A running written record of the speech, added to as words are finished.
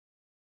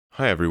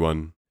Hi,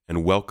 everyone,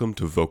 and welcome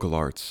to Vocal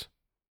Arts,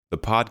 the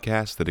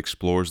podcast that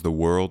explores the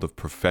world of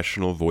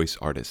professional voice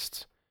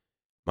artists.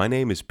 My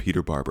name is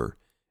Peter Barber,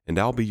 and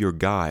I'll be your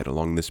guide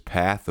along this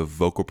path of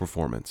vocal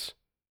performance.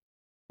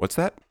 What's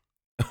that?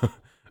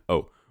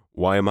 Oh,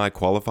 why am I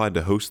qualified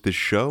to host this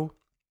show?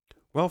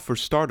 Well, for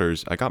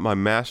starters, I got my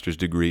master's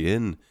degree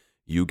in,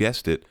 you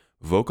guessed it,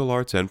 vocal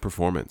arts and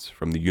performance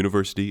from the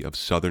University of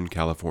Southern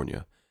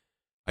California.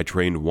 I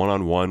trained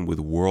one-on-one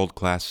with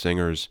world-class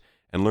singers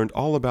and learned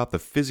all about the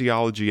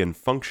physiology and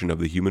function of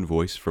the human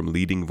voice from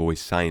leading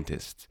voice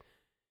scientists.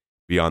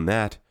 Beyond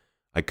that,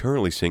 I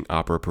currently sing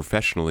opera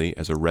professionally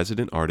as a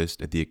resident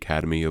artist at the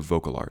Academy of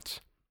Vocal Arts.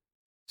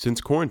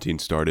 Since quarantine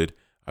started,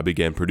 I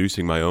began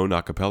producing my own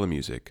a cappella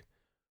music,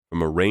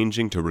 from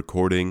arranging to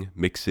recording,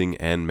 mixing,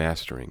 and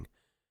mastering.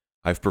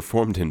 I've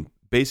performed in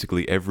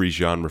basically every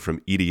genre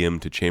from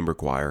EDM to chamber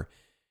choir,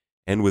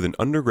 and with an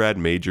undergrad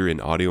major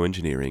in audio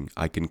engineering,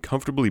 I can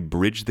comfortably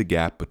bridge the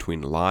gap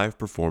between live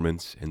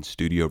performance and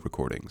studio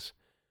recordings.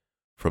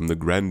 From the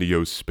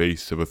grandiose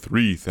space of a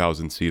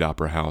 3,000-seat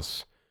opera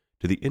house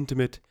to the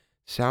intimate,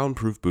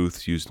 soundproof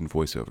booths used in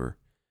voiceover.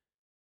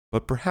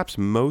 But perhaps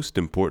most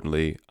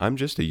importantly, I'm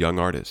just a young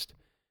artist,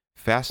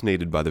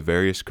 fascinated by the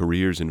various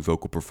careers in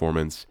vocal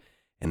performance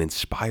and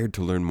inspired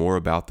to learn more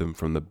about them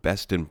from the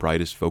best and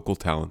brightest vocal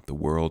talent the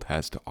world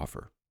has to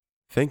offer.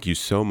 Thank you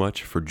so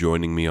much for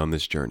joining me on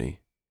this journey.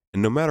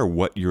 And no matter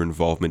what your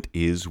involvement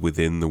is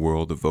within the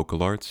world of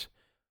vocal arts,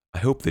 I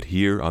hope that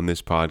here on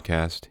this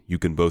podcast you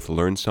can both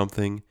learn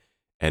something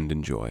and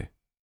enjoy.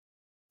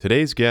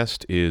 Today's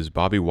guest is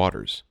Bobby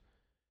Waters.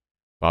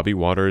 Bobby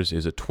Waters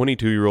is a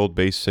 22-year-old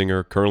bass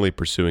singer currently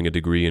pursuing a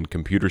degree in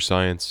computer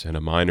science and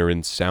a minor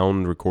in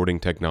sound recording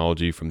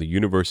technology from the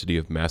University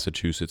of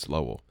Massachusetts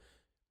Lowell.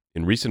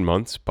 In recent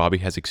months, Bobby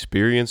has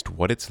experienced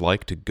what it's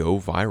like to go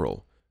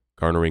viral,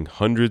 garnering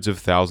hundreds of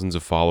thousands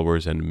of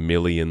followers and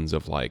millions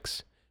of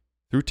likes.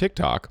 Through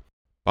TikTok,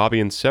 Bobby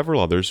and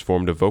several others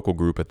formed a vocal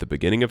group at the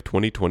beginning of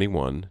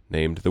 2021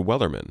 named the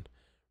Wellermen,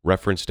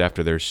 referenced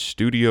after their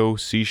studio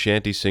sea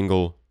shanty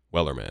single,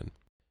 Wellerman.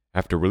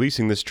 After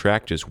releasing this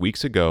track just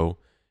weeks ago,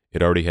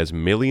 it already has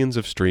millions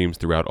of streams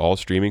throughout all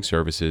streaming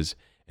services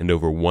and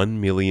over 1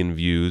 million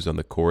views on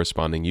the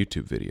corresponding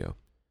YouTube video.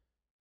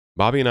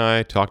 Bobby and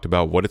I talked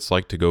about what it's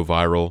like to go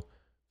viral,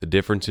 the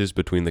differences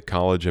between the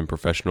college and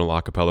professional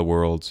a cappella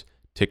worlds,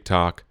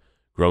 TikTok,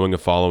 growing a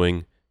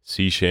following,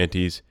 sea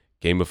shanties,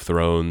 Game of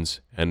Thrones,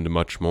 and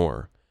much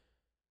more.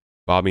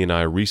 Bobby and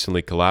I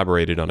recently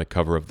collaborated on a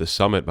cover of The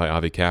Summit by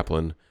Avi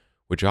Kaplan,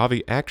 which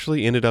Avi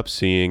actually ended up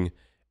seeing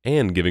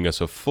and giving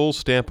us a full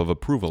stamp of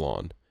approval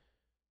on.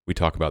 We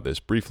talk about this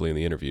briefly in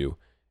the interview,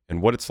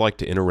 and what it's like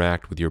to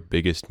interact with your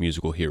biggest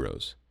musical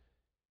heroes.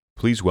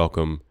 Please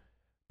welcome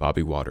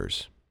Bobby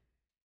Waters.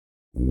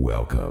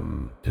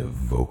 Welcome to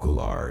Vocal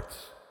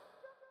Arts.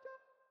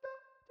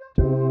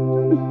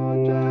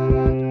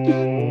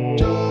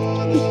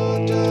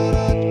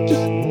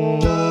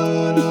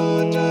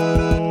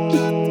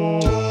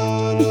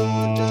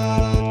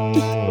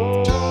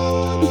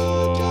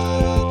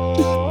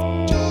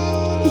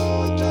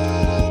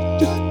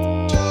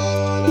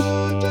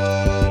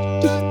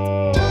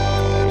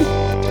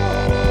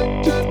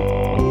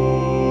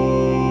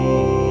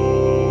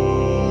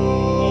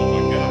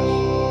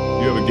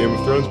 Game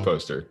of Thrones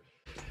poster.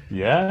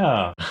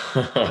 Yeah,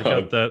 I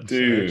got that.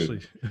 Dude.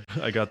 Actually,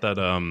 I got that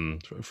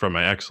from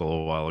my ex a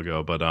little while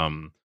ago. But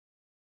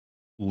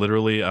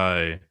literally,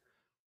 I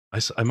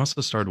must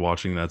have started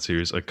watching that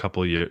series a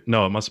couple years.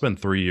 No, it must have been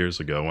 3 years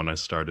ago when I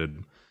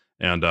started,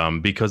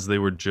 and because they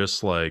were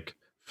just like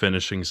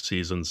finishing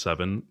season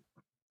 7,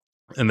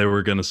 and they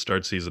were gonna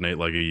start season 8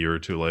 like a year or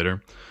two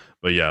later.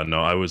 But yeah,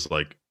 no, I was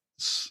like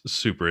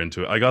super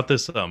into it. I got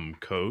this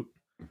coat.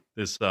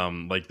 This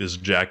like this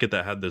jacket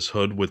that had this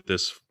hood with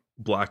this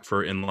black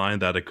fur inline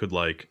that it could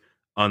like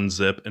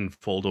unzip and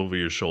fold over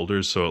your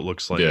shoulders, so it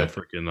looks like a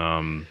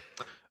freaking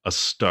a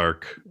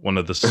Stark, one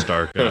of the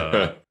Stark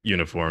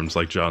uniforms,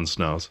 like Jon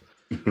Snow's.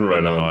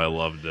 Right on. I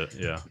loved it.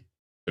 Yeah.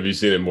 Have you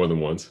seen it more than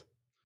once?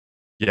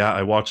 Yeah,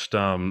 I watched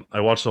the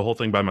whole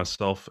thing by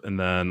myself, and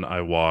then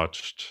I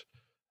watched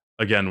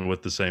again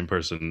with the same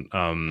person.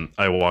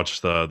 I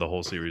watched the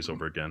whole series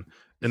over again.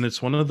 And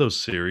it's one of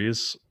those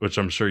series, which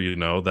I'm sure you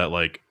know, that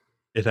like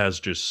it has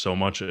just so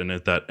much in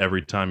it that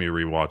every time you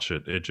rewatch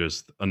it, it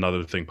just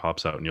another thing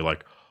pops out and you're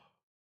like,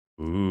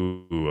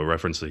 ooh, a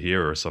reference to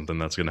here or something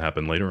that's going to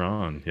happen later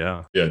on.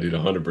 Yeah. Yeah, dude,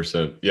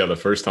 100%. Yeah, the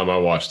first time I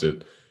watched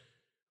it,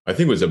 I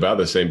think it was about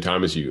the same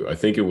time as you. I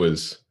think it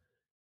was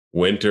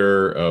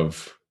winter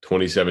of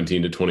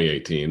 2017 to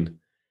 2018.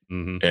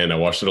 Mm-hmm. And I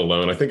watched it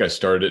alone. I think I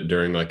started it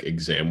during like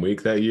exam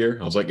week that year.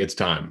 I was like, it's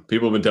time.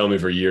 People have been telling me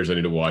for years I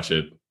need to watch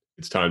it.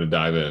 It's time to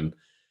dive in.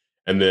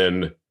 And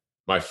then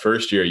my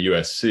first year at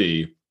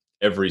USC,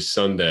 every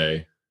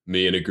Sunday,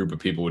 me and a group of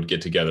people would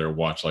get together and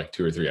watch like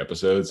 2 or 3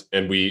 episodes.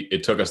 And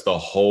it took us the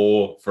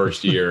whole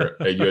first year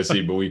at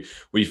USC, but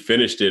we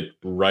finished it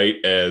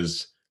right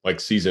as like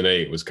season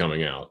 8 was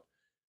coming out.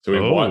 So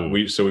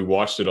we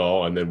watched it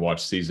all and then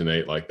watched season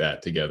 8 like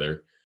that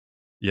together.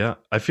 Yeah,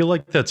 I feel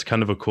like that's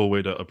kind of a cool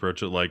way to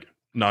approach it, like,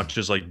 not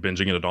just, like,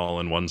 binging it all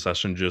in one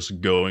session,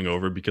 just going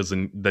over because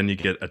then you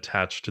get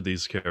attached to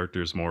these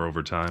characters more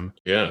over time.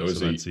 Yeah, So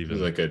that's it was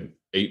even like an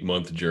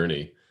 8-month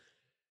journey.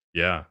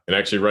 yeah. And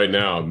actually, right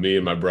now, me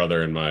and my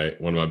brother and my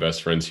one of my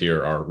best friends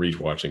here are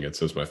rewatching it.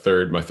 So it's my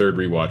third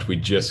rewatch. We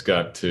just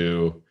got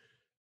to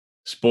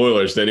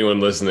spoilers to anyone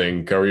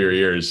listening. Cover your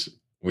ears.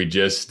 We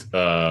just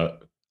the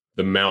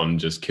mountain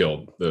just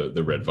killed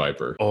the red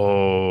viper.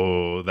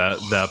 Oh,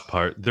 that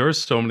part. There are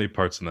so many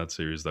parts in that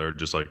series that are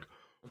just like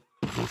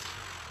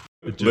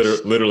it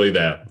just Literally yeah.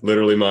 that.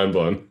 Literally mind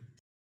blown.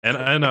 And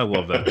I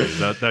love that dude.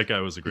 That guy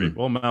was a great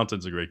well,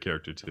 Mountain's a great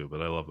character too,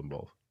 but I love them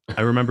both.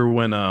 I remember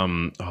when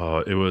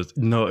it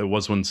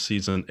was when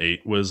season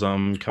 8 was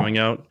coming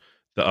out.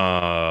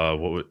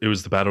 The it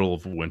was the Battle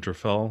of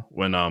Winterfell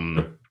when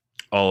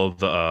all of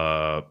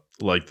the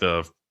like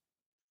the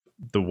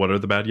what are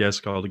the bad guys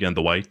called again?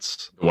 The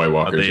Whites. The White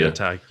Walkers, They yeah.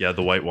 attacked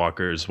the White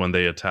Walkers when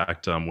they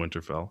attacked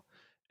Winterfell.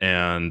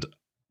 And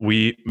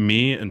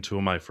me and two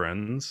of my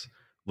friends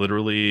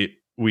literally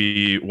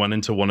we went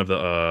into one of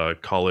the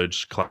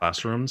college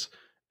classrooms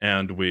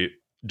and we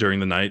during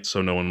the night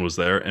so no one was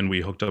there and we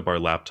hooked up our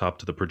laptop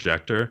to the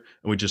projector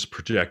and we just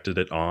projected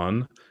it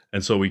on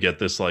and so we get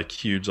this like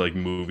huge like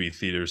movie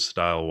theater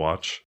style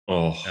watch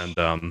Oh,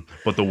 and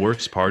but the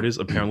worst part is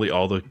apparently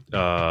all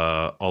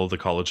of the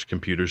college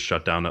computers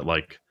shut down at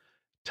like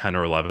 10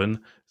 or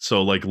 11.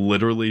 So like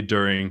literally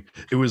during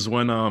it was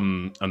when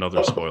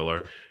another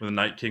spoiler when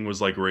the Night King was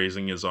like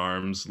raising his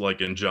arms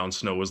like and Jon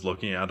Snow was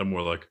looking at him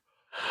we're like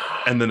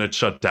and then it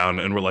shut down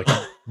and we're like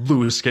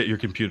Lewis get your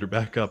computer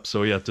back up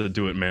so we had to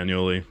do it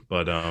manually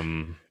but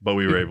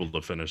we were able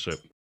to finish it.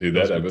 dude,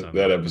 That was a good time.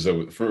 that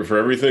episode for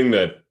everything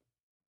that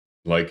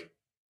like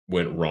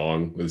went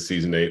wrong with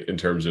season 8 in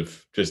terms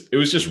of just it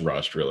was just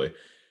rushed really.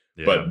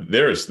 Yeah. But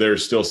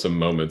there's still some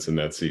moments in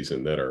that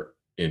season that are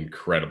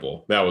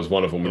incredible. That was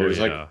one of them when Oh, you're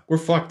just yeah. like, we're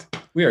fucked.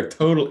 We are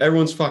total.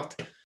 Everyone's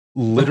fucked.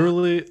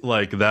 Literally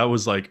like that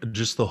was like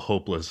just the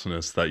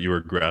hopelessness that you were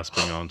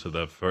grasping onto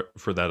the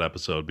for that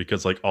episode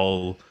because like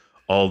all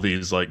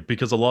these like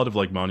because a lot of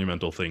like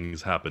monumental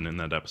things happen in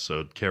that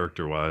episode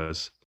character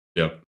wise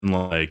Yep. and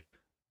like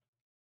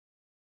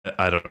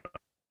I don't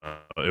know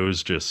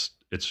it's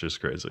just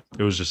crazy.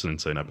 It was just an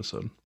insane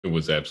episode. It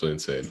was absolutely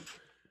insane.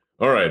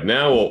 All right,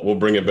 now we'll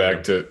bring it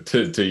back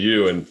to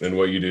you and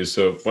what you do.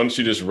 So why don't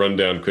you just run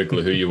down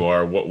quickly who you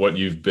are, what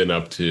you've been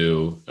up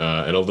to,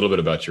 and a little bit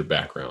about your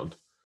background.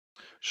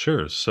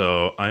 Sure.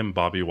 So I'm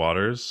Bobby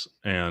Waters,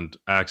 and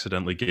I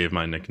accidentally gave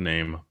my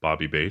nickname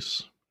Bobby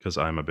Bass because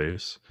I'm a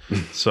bass.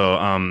 So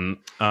I'm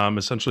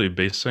essentially a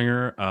bass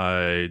singer.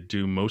 I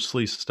do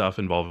mostly stuff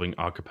involving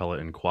a cappella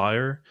and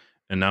choir,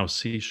 and now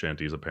sea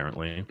shanties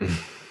apparently.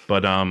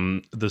 But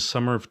the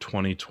summer of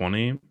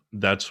 2020,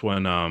 that's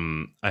when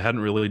I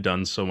hadn't really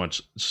done so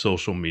much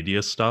social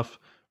media stuff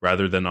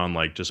rather than on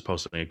like just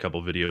posting a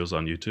couple videos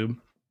on YouTube.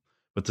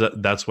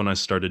 But that's when I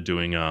started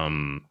doing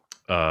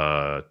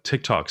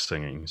TikTok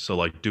singing, so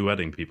like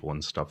duetting people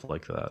and stuff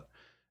like that.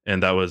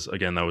 And that was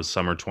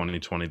summer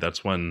 2020.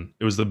 That's when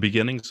it was the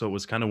beginning, so it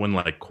was kind of when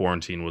like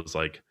quarantine was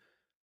like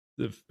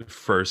the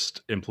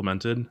first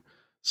implemented.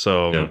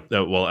 So, Yeah.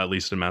 well, at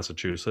least in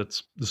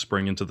Massachusetts, the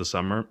spring into the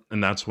summer,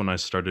 and that's when I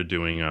started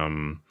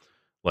doing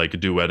like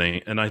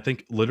duetting. And I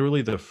think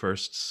literally the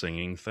first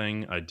singing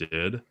thing I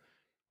did,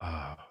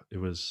 it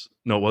was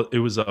no, well, it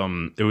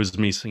was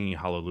me singing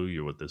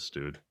Hallelujah with this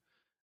dude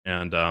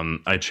and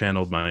I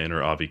channeled my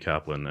inner Avi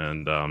Kaplan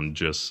and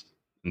just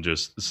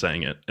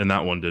sang it, and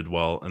that one did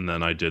well. And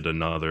then I did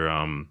another,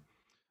 and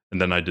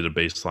then I did a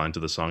bass line to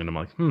the song, and I'm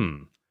like,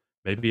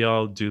 maybe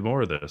I'll do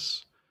more of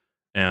this.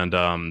 And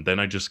then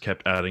I just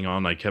kept adding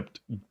on. I kept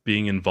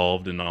being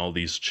involved in all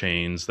these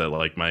chains that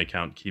like my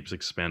account keeps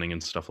expanding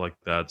and stuff like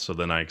that. So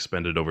then I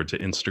expanded over to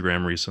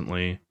Instagram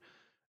recently,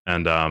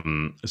 and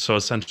so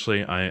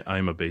essentially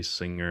I'm a bass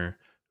singer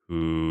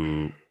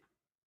who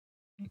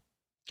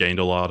gained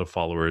a lot of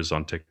followers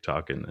on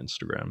TikTok and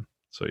Instagram.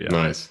 So yeah.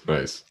 Nice.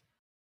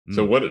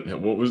 So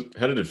Mm.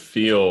 how did it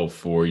feel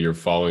for your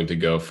following to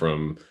go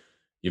from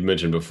you've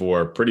mentioned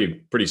before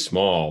pretty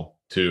small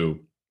to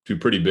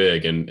pretty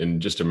big in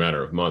just a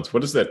matter of months?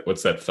 What's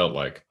that felt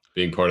like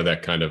being part of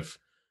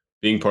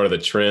the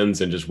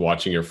trends and just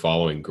watching your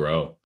following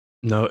grow?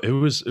 No, it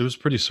was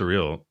pretty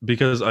surreal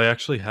because I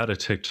actually had a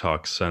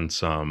TikTok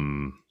since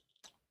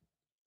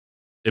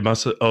it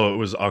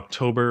was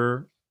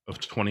October of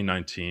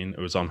 2019. It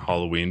was on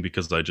Halloween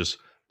because I just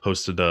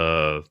posted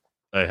a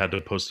I had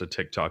to post a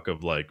TikTok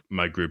of like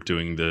my group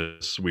doing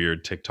this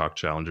weird TikTok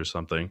challenge or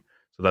something.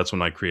 So that's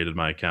when I created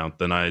my account.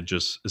 Then I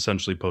just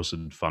essentially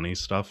posted funny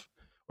stuff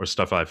or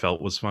stuff I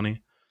felt was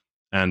funny.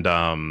 And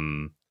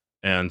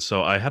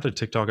so I had a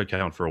TikTok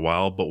account for a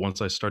while, but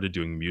once I started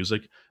doing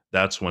music,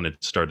 that's when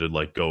it started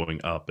like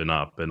going up and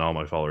all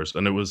my followers.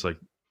 And it was like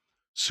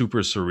super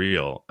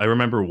surreal. I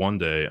remember one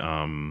day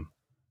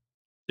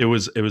it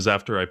was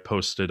after I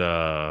posted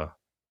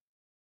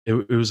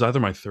it was either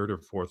my third or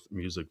fourth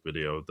music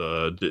video.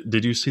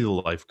 Did you see the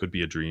Life Could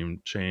Be a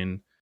Dream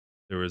chain?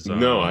 There was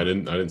No, I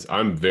didn't.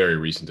 I'm very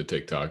recent to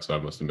TikTok, so I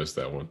must have missed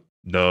that one.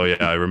 no, yeah,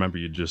 I remember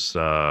you just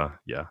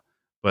yeah.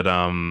 But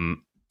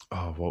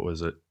oh, what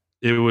was it?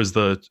 It was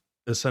the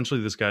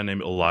essentially this guy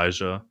named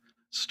Elijah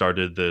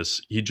started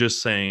this. He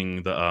just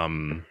sang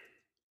the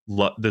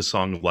this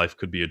song "Life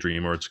Could Be a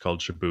Dream" or it's called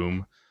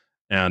Shaboom,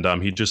 and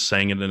he just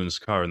sang it in his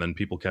car, and then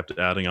people kept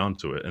adding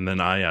onto it, and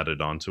then I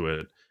added onto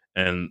it,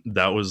 and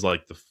that was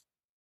like the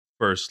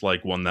first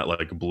like one that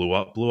like blew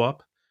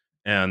up,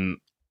 and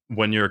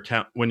when your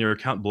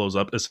account blows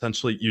up,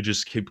 essentially you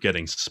just keep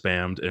getting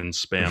spammed and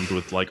spammed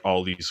with like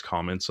all these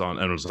comments on,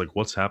 and it was like,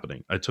 what's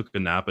happening? I took a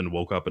nap and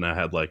woke up and I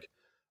had like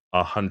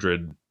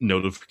 100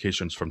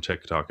 notifications from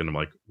TikTok, and I'm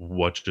like,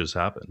 what just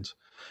happened?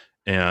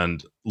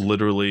 And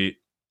literally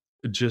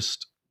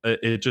just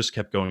it just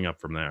kept going up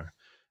from there.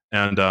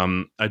 And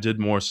I did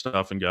more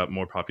stuff and got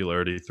more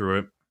popularity through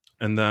it.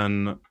 And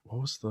then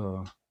what was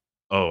the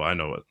oh, I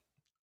know it.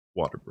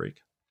 Water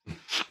break.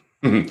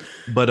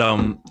 But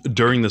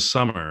during the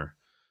summer,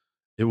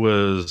 it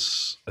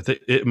was I think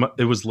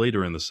it was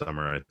later in the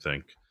summer, I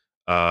think.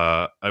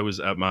 I was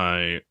at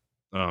my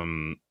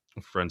um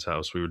friend's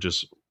house. We were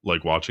just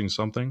like watching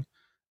something,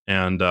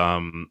 and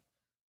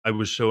I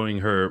was showing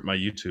her my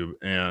YouTube,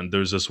 and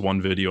there's this one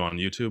video on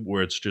YouTube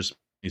where it's just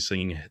me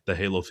singing the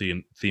Halo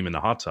theme in the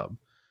hot tub.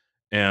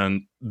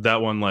 And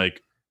that one,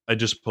 like, I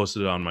just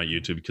posted it on my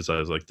YouTube because I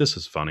was like, this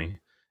is funny.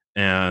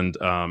 And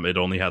it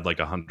only had like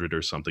 100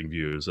 or something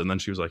views. And then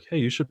she was like, hey,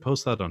 you should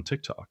post that on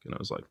TikTok. And I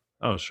was like,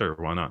 oh, sure,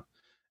 why not?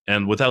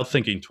 And without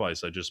thinking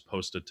twice, I just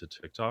posted to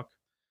TikTok.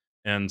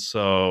 And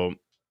so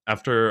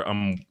after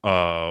I'm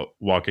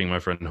walking my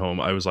friend home,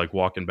 I was like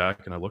walking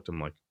back and I looked,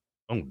 I'm like,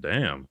 oh,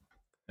 damn.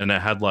 And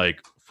it had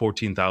like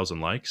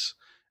 14,000 likes.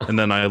 And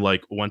then I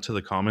like went to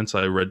the comments,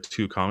 I read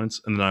two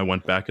comments, and then I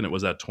went back and it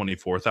was at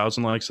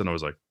 24,000 likes. And I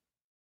was like,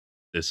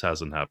 this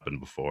hasn't happened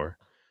before.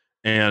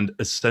 And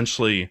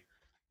essentially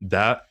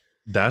that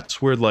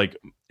that's where like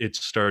it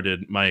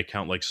started, my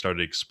account like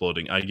started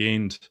exploding. I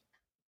gained,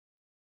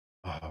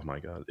 oh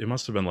my God, it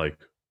must have been like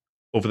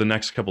over the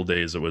next couple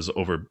days, it was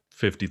over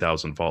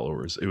 50,000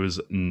 followers. It was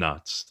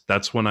nuts.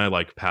 That's when I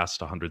like passed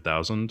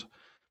 100,000,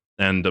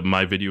 and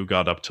my video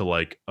got up to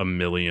like a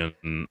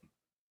million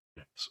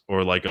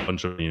or like a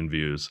bunch of million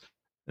views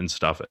and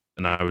stuff.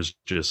 And I was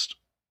just,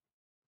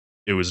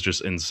 it was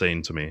just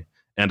insane to me.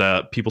 And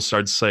people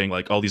started saying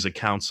like all these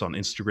accounts on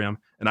Instagram,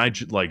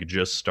 and like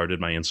just started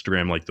my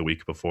Instagram like the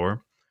week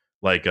before,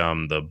 like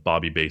the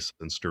Bobby Base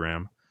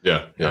Instagram,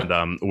 Yeah, yeah.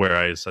 and where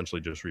I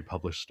essentially just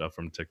republish stuff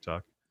from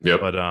TikTok.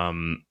 Yep. But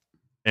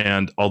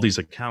and all these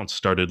accounts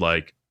started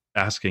like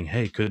asking,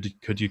 "Hey, could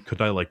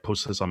I like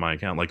post this on my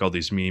account?" Like all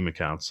these meme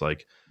accounts,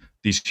 like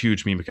these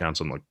huge meme accounts.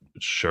 I'm like,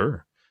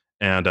 sure.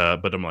 And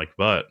but I'm like,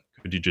 but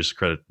could you just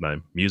credit my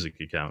music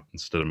account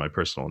instead of my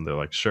personal? And they're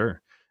like,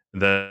 sure.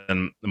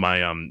 Then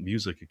my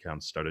music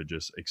account started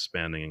just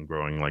expanding and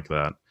growing like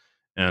that.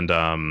 And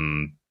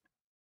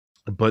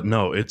but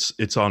no,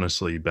 it's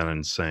honestly been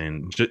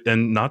insane.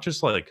 And not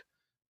just like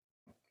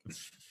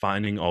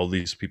finding all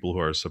these people who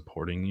are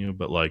supporting you,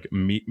 but like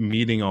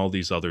meeting all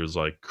these others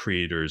like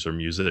creators or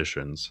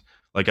musicians.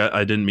 Like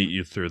I didn't meet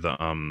you through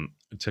the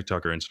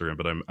TikTok or Instagram,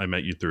 but I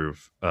met you through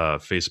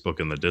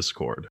Facebook and the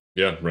Discord.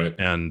 Yeah, right.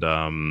 And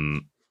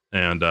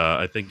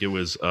I think it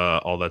was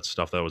all that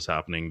stuff that was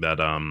happening that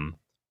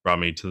brought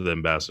me to the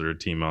ambassador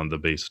team on the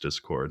base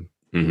Discord,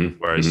 Mm-hmm.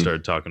 where I Mm-hmm.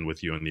 started talking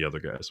with you and the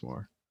other guys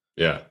more.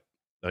 Yeah,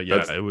 Yeah,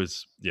 that's it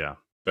was yeah.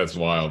 that's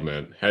wild,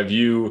 man. Have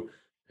you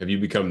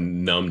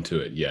become numb to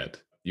it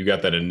yet? You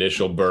got that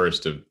initial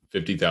burst of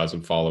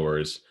 50,000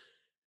 followers,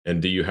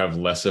 and do you have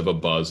less of a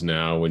buzz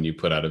now when you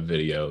put out a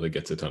video that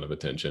gets a ton of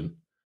attention?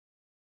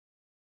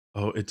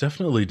 Oh, it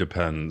definitely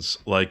depends.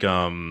 Like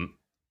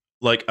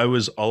I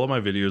was all of my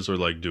videos were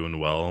like doing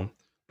well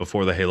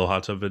before the Halo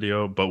Hot Tub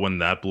video, but when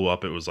that blew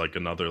up, it was like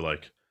another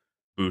like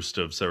boost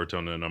of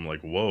serotonin. And I'm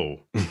like,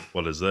 whoa,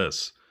 what is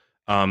this?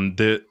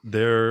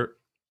 There,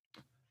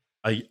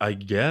 I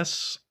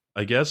guess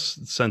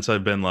since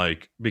I've been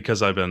like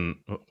because I've been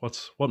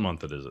what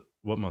month it is it?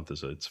 What month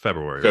is it? It's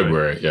February, right?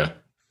 February, yeah.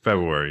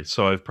 February.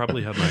 So I've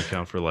probably had my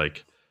account for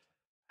like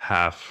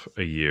half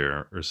a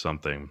year or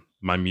something.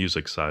 My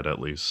music side at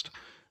least.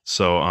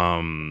 So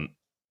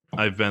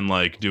I've been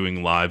like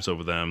doing lives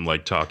over them,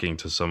 like talking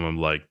to some of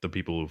like the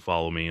people who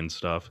follow me and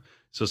stuff.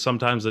 So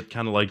sometimes it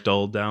kind of like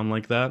dulled down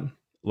like that,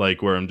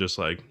 like where I'm just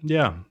like,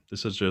 yeah,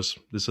 this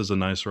is a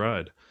nice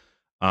ride.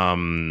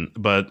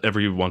 But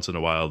every once in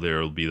a while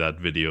there'll be that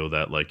video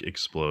that like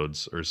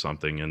explodes or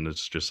something, and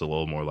it's just a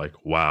little more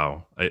like,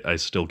 wow, I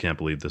still can't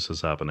believe this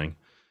is happening.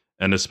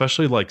 And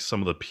especially like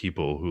some of the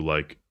people who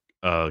like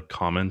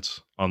comment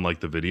on like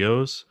the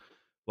videos,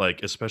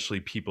 like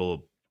especially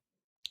people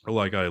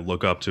like I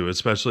look up to,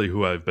 especially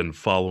who I've been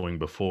following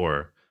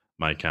before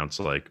my accounts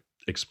like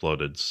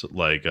exploded.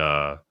 Like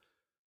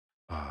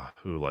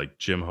who like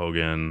Jim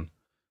Hogan,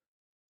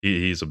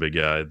 he's a big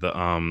guy. The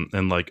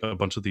and like a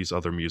bunch of these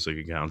other music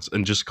accounts,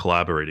 and just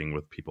collaborating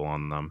with people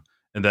on them.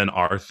 And then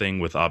our thing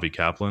with Avi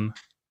Kaplan,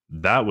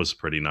 that was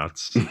pretty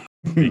nuts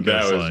That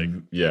because was like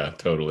yeah,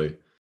 totally.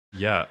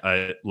 Yeah,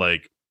 I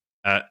like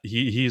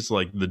he's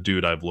like the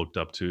dude I've looked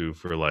up to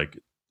for like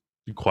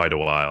quite a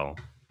while,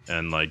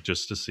 and like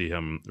just to see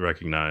him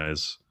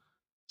recognize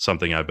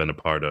something I've been a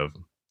part of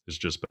has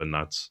just been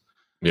nuts.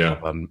 Yeah.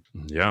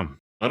 Yeah.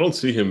 I don't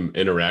see him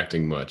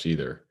interacting much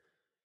either.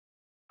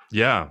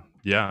 Yeah,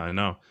 yeah, I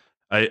know.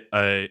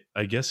 I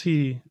guess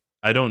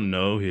I don't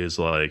know his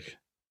like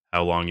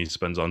how long he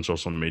spends on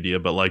social media,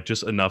 but like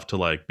just enough to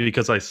like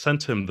because I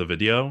sent him the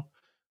video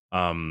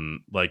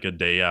like a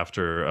day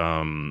after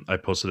I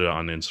posted it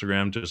on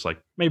Instagram, just like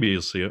maybe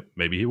he'll see it,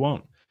 maybe he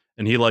won't.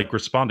 And he like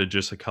responded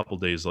just a couple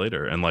days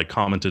later and like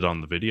commented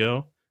on the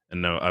video.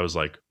 And no, I was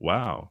like,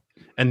 wow.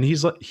 And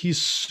he's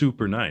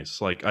super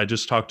nice. Like I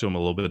just talked to him a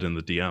little bit in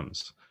the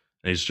DMs.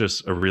 And he's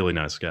just a really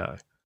nice guy.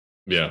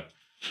 Yeah.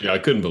 Yeah, I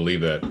couldn't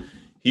believe that.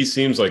 He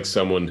seems like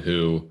someone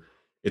who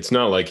it's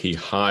not like he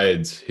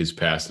hides his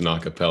past in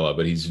acapella,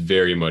 but he's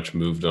very much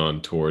moved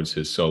on towards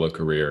his solo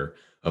career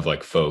of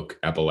like folk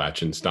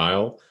Appalachian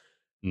style.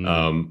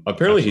 Mm,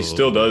 Apparently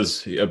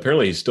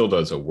absolutely. he still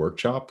does a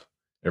workshop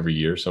every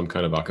year, some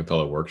kind of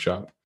acapella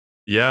workshop.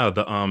 Yeah,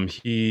 the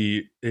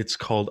he it's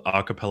called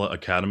Acapella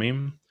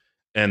Academy,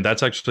 and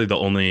that's actually the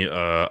only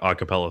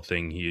acapella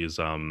thing he's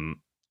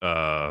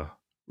uh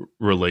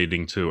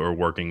relating to or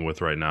working with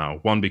right now.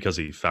 One because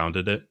he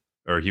founded it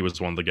or he was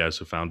one of the guys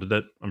who founded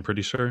it, I'm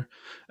pretty sure.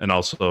 And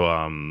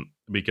also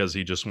because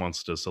he just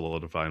wants to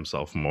solidify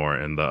himself more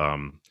in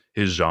the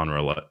his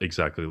genre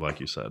exactly like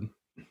you said.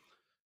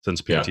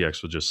 Since Yeah.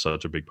 PTX was just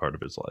such a big part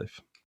of his life.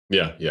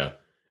 Yeah, yeah.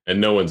 And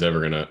no one's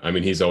ever gonna I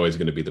mean, he's always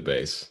gonna be the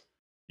bass.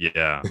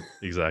 Yeah,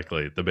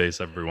 exactly. The bass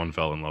everyone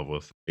fell in love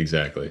with.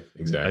 Exactly.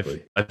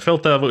 Exactly. I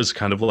felt that was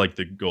kind of like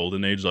the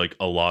golden age, like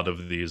a lot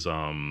of these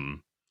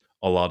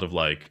a lot of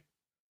like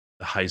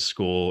high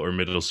school or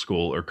middle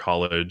school or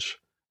college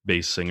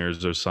bass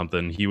singers or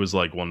something. He was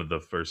like one of the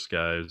first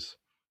guys.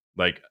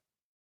 Like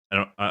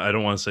I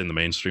don't want to say in the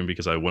mainstream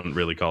because I wouldn't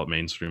really call it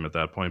mainstream at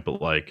that point,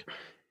 but like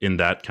in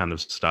that kind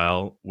of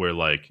style where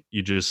like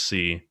you just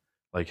see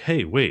like,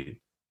 hey, wait,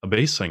 a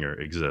bass singer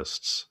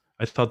exists.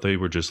 I thought they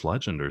were just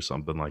legend or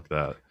something like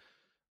that.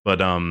 But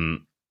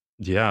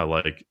yeah,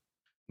 like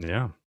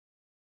yeah.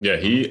 Yeah, I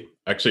don't know. he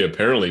actually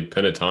apparently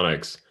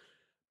Pentatonics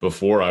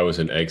before I was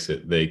in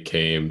Exit, they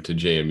came to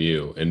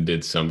JMU and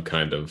did some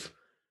kind of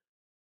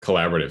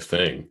collaborative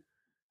thing.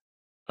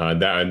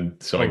 That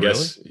and so Oh I really?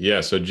 guess yeah.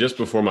 So just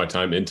before my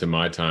time into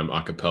my time,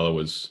 acapella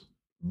was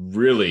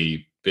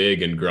really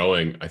big and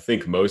growing. I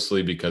think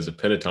mostly because of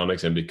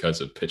Pentatonics and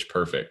because of Pitch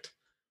Perfect.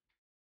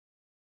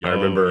 I Oh yeah,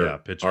 remember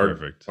pitch our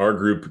perfect. our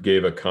group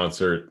gave a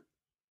concert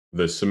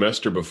the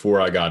semester before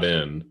I got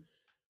in.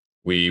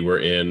 We were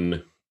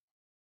in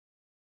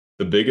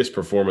the biggest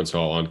performance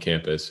hall on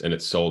campus, and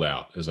it sold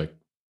out. It was like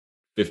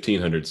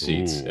 1,500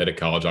 seats at Ooh. a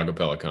college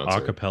acapella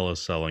concert. Acapella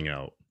selling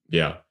out.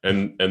 Yeah,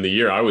 and the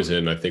year I was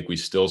in, I think we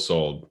still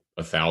sold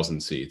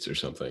 1,000 seats or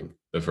something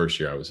the first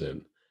year I was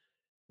in,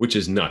 which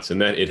is nuts.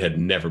 And that it had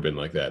never been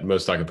like that.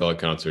 Most acapella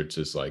concerts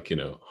is like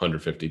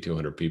 150,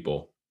 200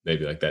 people,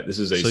 maybe like that. This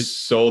is a So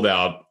sold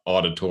out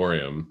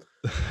auditorium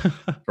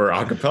for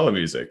acapella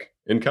music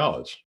in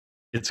college.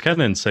 it's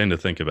kinda insane to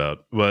think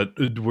about, but,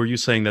 were you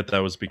saying that that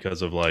was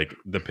because of, like,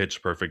 the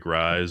Pitch Perfect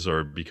rise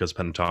or because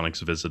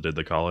Pentatonix visited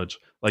the college?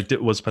 Like,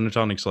 did was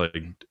Pentatonix, like,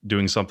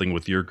 doing something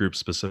with your group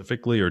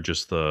specifically or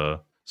just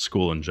the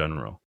school in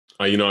general?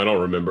 I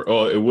don't remember.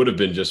 Oh, it would have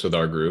been just with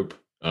our group,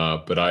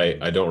 but I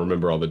Mm. I don't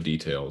remember all the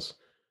details.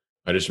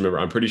 I just remember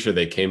I'm pretty sure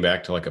they came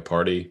back to like a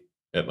party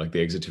at like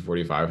the Exit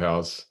 245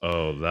 house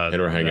Oh, and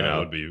we're hanging that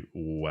would out. be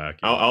I'll, wacky.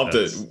 I'll have to.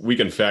 That's We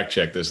can fact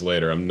check this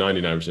later. I'm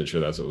 99% sure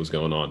that's what was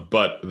going on.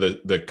 But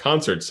the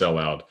concert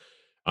sellout,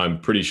 I'm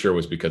pretty sure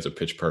was because of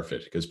Pitch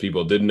Perfect because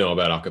people didn't know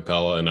about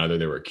acapella and either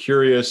they were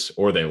curious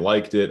or they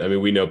liked it. I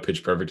mean, we know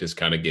Pitch Perfect is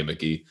kind of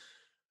gimmicky,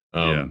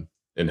 yeah.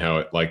 and how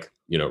it like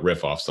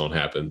riff offs don't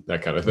happen,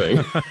 that kind of thing.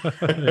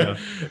 Yeah.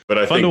 But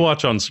I Fun to think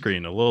watch on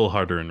screen, a little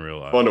harder in real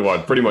life. fun to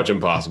watch, pretty much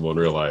impossible in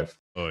real life.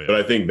 Oh, But yeah.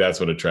 I think that's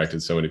what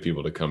attracted so many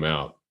people to come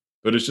out.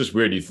 But it's just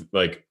weird.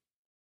 Like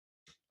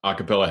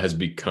acapella has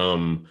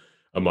become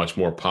a much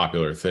more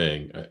popular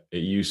thing. It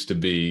used to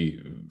be,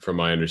 from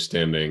my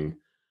understanding,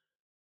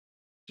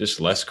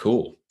 just less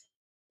cool.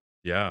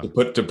 Yeah.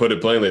 To put it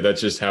plainly,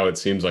 that's just how it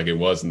seems like it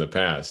was in the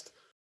past.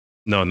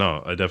 No,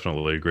 no, I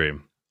definitely agree.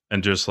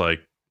 And just like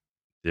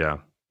yeah.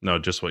 No,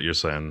 just what you're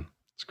saying.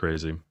 It's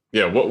crazy.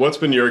 Yeah, what's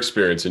been your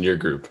experience in your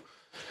group?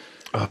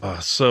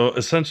 So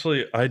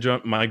essentially, I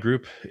jump. My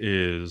group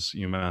is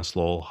UMass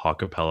Lowell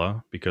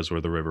Hawkapella because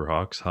we're the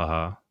Riverhawks.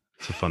 Haha.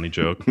 It's a funny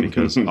joke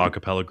because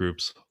acapella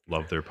groups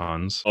love their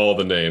puns. All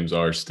the names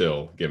are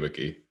still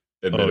gimmicky,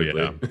 Oh yeah.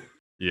 admittedly.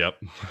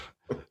 Yep.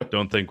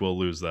 Don't think we'll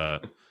lose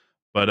that.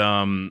 But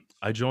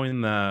I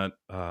joined that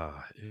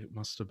it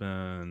must have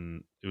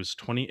been it was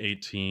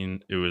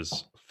 2018. It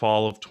was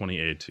fall of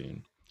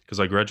 2018 because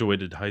I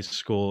graduated high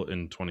school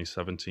in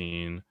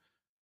 2017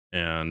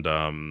 and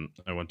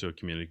I went to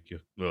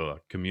a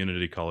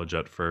community college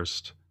at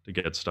first to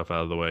get stuff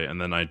out of the way,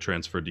 and then I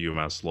transferred to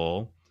UMass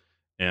Lowell.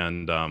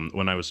 And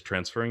when I was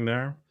transferring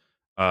there,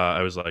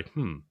 I was like,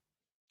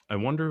 I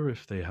wonder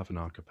if they have an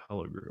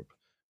acapella group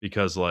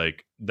because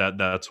like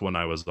that's when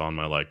I was on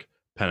my like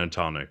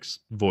pentatonics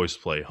voice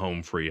play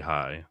home free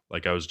high.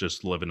 Like I was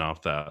just living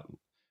off that.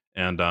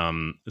 And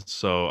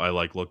so I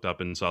like looked up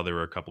and saw there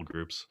were a couple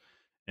groups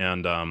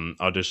and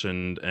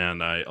auditioned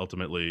and I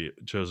ultimately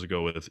chose to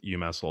go with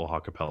UMass Lowell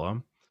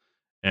Acapella.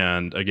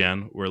 And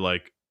again, we're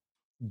like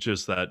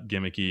just that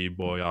gimmicky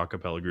boy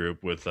acapella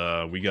group with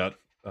we got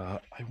I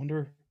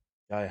wonder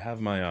I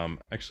have my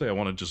actually I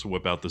want to just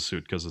whip out the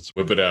suit because it's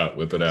Whip it out.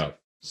 Whip it out.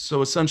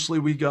 so essentially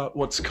we got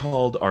what's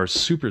called our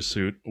super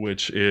suit,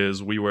 which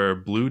is we wear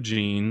blue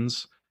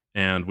jeans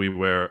and we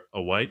wear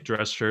a white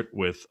dress shirt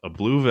with a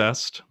blue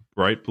vest,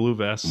 bright blue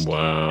vest,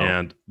 Wow.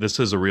 and this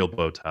is a real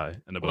bow tie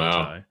and a bow Wow.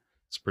 tie.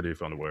 It's pretty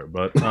fun to wear,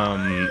 but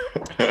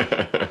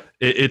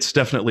it's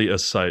definitely a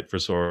sight for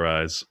sore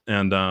eyes.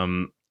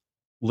 And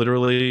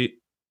literally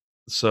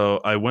so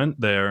I went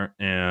there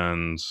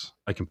and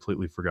I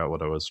completely forgot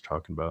what I was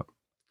talking about.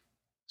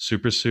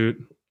 Supersuit,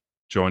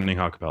 joining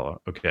Acapella.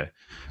 Okay.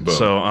 Boom.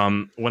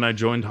 So when I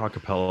joined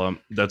Acapella,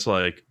 that's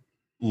like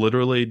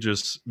literally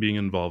just being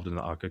involved in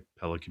the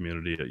Acapella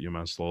community at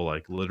UMass Lowell.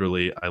 Like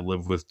literally I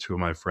live with two of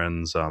my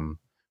friends who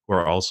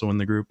are also in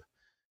the group.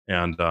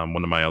 And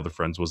one of my other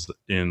friends was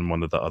in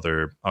one of the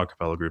other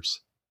Acapella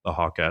groups, the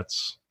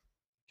Hawkettes,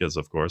 because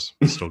of course,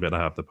 still gotta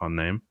have the pun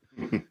name.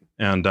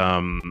 And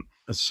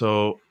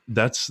so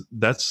that's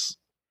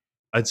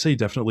I'd say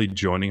definitely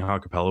joining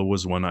acapella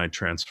was when I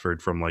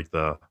transferred from like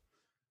the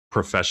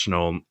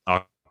professional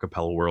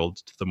acapella world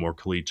to the more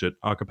collegiate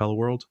acapella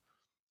world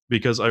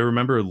because I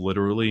remember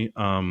literally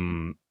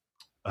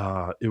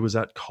it was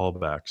at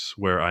callbacks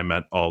where I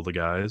met all the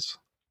guys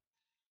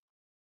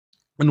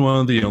and one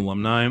of the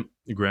alumni,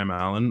 Graham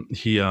Allen,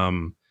 he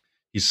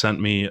sent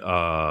me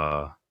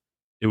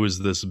it was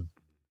this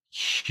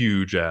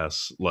huge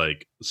ass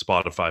like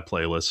Spotify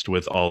playlist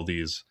with all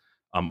these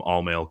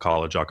all male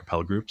college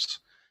acapella groups.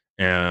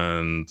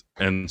 And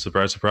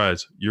surprise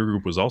surprise, your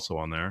group was also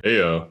on there.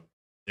 Heyo.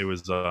 It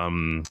was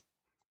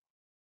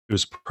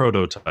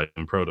prototype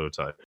and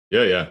prototype.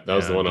 Yeah. That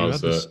was the And one I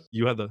was.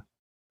 you had the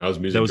I was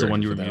music. that was the director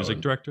one you for were that music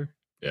one. director?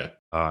 Yeah.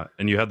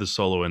 And you had the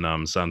solo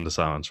in Sound of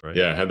Silence, right?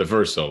 Yeah. I had the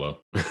first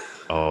solo.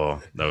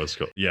 Oh, that was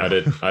cool. Yeah. I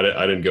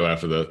didn't go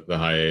after the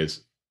high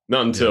A's.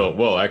 Not until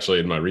well, actually,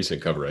 in my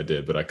recent cover, I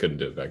did, but I couldn't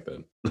do it back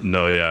then.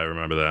 No, yeah, I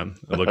remember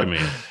that. Look at me.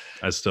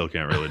 I still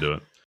can't really do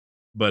it.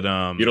 But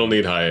you don't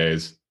need high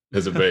A's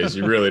as a bass.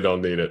 You really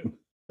don't need it.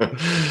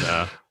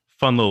 Yeah,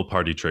 fun little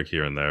party trick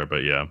here and there,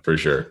 but yeah, for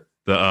sure.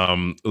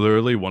 The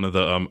literally one of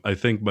the I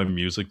think my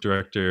music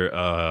director,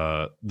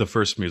 the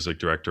first music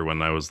director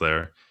when I was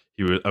there,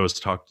 I was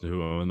talking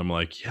to him and I'm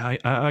like, yeah,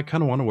 I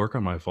kind of want to work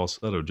on my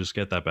falsetto, just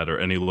get that better.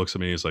 And he looks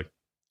at me, he's like,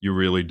 you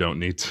really don't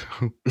need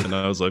to. And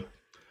I was like,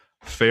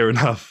 fair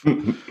enough.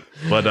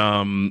 But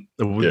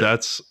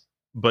that's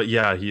but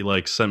yeah, he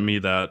like sent me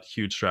that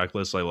huge track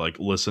list. I like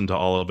listened to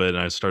all of it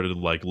and I started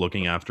like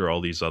looking after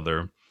all these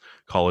other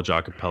college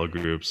acapella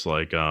groups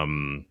like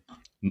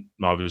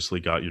obviously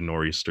got your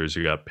nor'easters,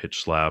 you got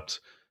pitch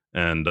slapped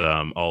and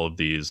all of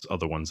these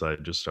other ones I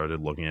just started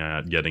looking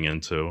at getting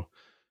into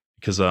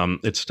because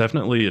it's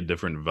definitely a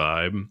different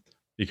vibe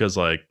because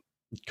like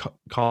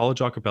college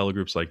acapella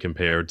groups like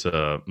compared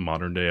to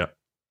modern day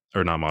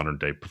or not modern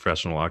day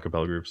professional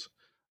acapella groups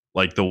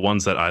like the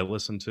ones that I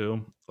listened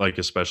to, like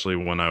especially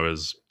when I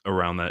was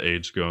around that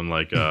age going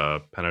like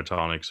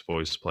pentatonics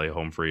voice play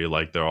home free,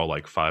 like they're all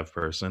like 5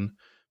 person,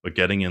 but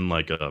getting in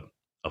like a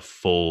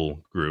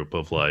full group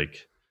of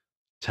like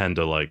 10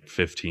 to like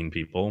 15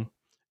 people,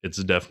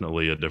 it's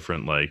definitely a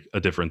different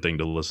thing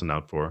to listen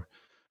out for.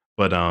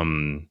 But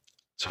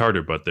it's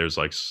harder, but there's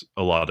like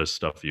a lot of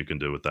stuff you can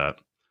do with that.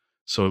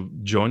 So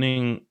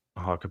joining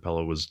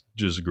acapella was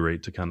just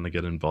great to kind of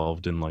get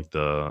involved in like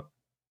the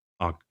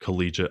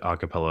collegiate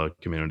acapella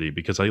community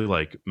because I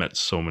like met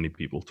so many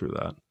people through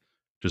that.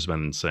 Just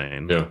been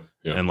insane. Yeah.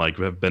 And like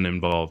have been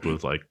involved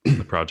with like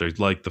the project.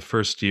 Like the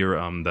first year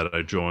that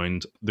I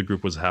joined, the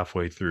group was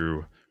halfway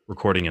through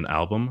recording an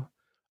album,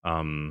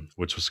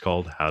 which was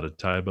called How to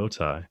Tie a Bow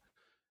Tie.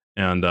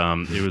 And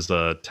it was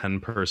a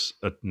 10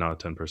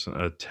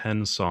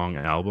 song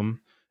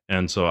album.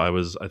 And so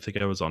I think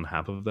I was on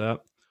half of that.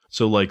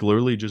 So like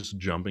literally just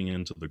jumping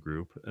into the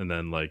group and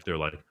then like they're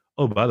like,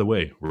 oh, by the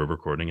way, we're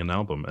recording an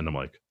album. And I'm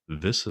like,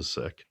 this is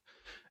sick.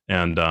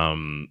 And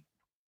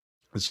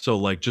so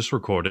like just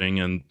recording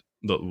and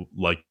the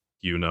like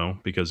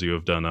because you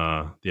have done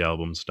the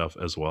album stuff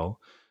as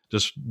well.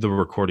 Just the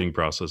recording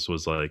process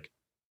was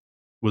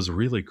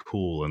really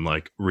cool and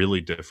like really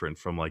different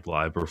from like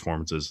live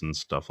performances and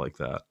stuff like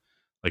that.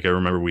 Like I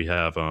remember we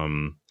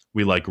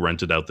like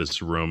rented out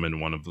this room in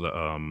one of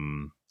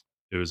the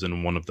it was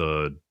in one of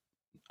the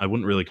I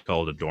wouldn't really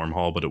call it a dorm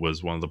hall, but it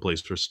was one of the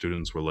places where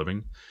students were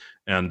living.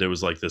 And it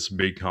was like this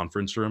big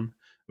conference room.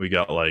 We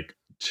got like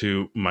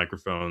two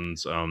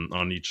microphones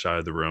on each side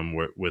of the room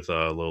with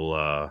a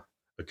little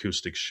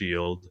acoustic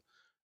shield.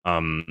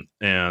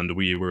 And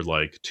we were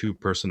like 2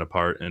 person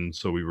apart. And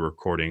so we were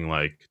recording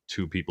like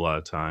 2 people at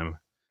a time.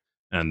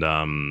 And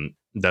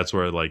That's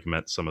where I like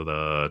met some of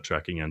the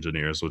tracking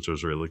engineers, which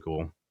was really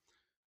cool.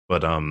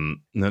 But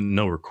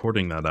no,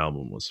 recording that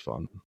album was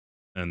fun.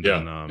 And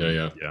Yeah, then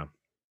yeah. yeah,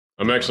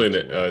 I'm no, actually in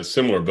absolutely. a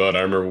similar boat.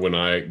 I remember when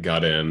I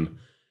got in.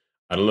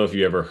 I don't know if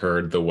you ever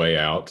heard The Way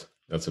Out.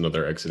 That's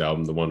another Exit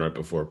album, the one right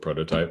before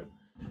Prototype.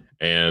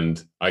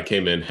 And I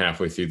came in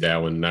halfway through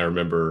that one, and I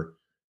remember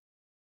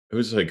it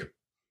was like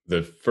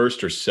the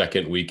first or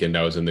second weekend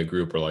I was in the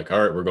group. We're like,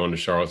 all right, we're going to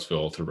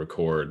Charlottesville to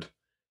record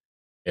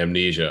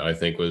Amnesia. I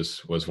think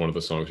was one of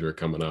the songs we were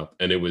coming up,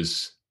 and it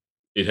was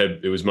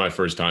my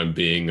first time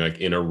being like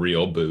in a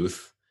real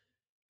booth.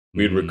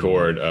 We'd Mm,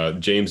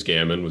 record. James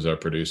Gammon was our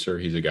producer.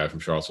 He's a guy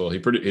from Charlottesville. He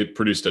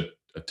produced a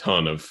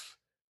ton of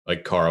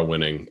like Cara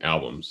winning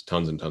albums,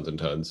 tons and tons and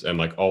tons, and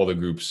like all the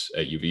groups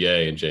at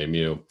UVA and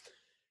JMU.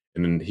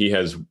 And then he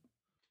has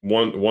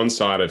one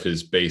side of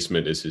his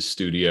basement is his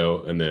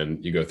studio, and then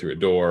you go through a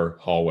door,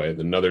 hallway,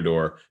 then another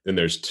door, then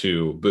there's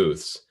two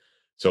booths.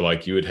 So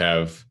like you would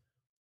have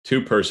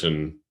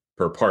two-person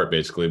per part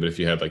basically, but if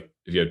you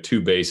had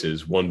two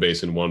basses, one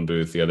bass in one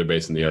booth, the other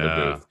bass in the other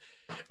yeah. booth,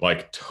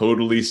 like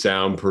totally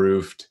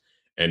soundproofed,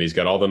 and he's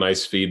got all the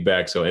nice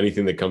feedback, so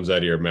anything that comes out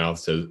of your mouth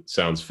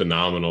sounds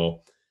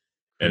phenomenal.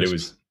 And it Crisp,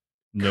 was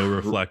no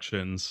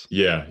reflections.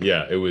 yeah,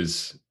 it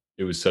was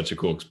such a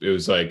cool. It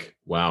was like,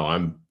 wow,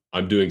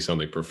 I'm doing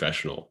something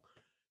professional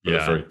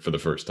Yeah. for the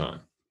first time.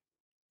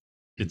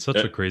 It's such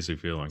Yeah, a crazy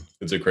feeling.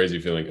 it's a crazy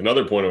feeling.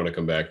 Another point I want to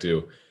come back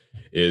to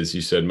is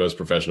you said most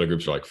professional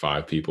groups are like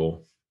 5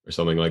 people or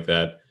something like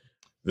that.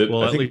 That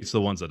Well, I at think least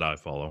the ones that I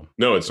follow,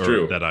 no, it's or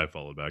true. that I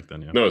followed back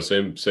then. Yeah. No,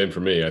 same for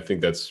me. I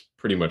think that's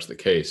pretty much the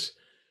case.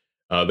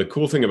 The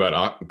cool thing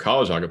about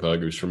college acapella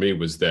groups for me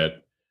was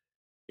that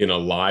in a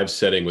live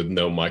setting with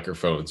no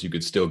microphones, you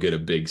could still get a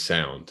big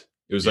sound.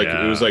 Yeah.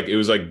 It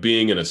was like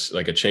being in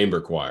a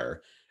chamber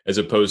choir, as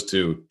opposed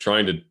to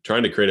trying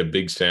to create a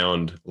big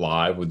sound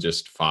live with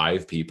just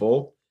 5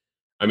 people.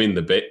 I mean,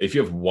 if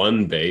you have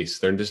one bass,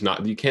 they're just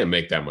not. You can't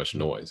make that much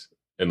noise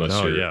unless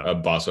No. you're Yeah. a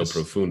basso It's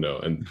profundo,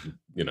 and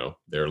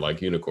they're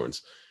like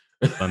unicorns.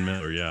 Glenn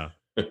Miller. Yeah.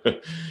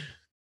 But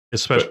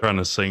Especially trying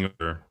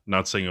to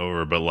not sing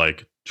over, but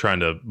like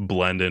trying to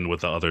blend in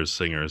with the other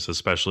singers,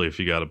 especially if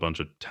you got a bunch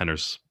of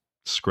tenors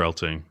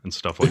skrelting and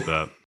stuff like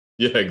that.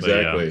 yeah, But yeah,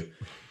 exactly.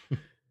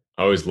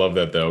 I always love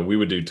that though. We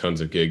would do tons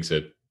of gigs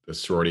at the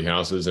sorority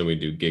houses, and we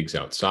do gigs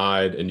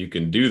outside, and you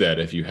can do that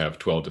if you have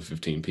 12 to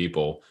 15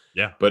 people.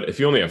 yeah, But if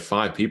you only have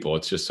 5 people,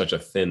 it's just such a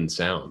thin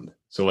sound.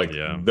 So like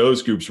yeah,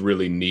 those groups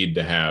really need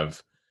to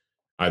have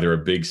either a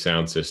big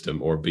sound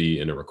system or be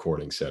in a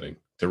recording setting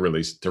to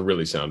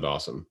really sound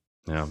awesome.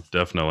 yeah,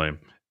 definitely.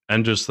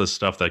 And just the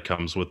stuff that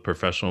comes with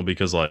professional,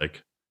 because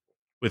like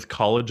with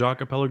college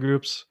acapella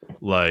groups,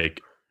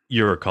 like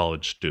you're a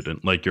college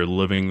student, like you're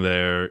living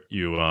there,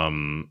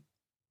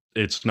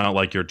 it's not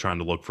like you're trying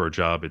to look for a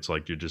job. It's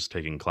like you're just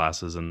taking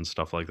classes and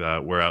stuff like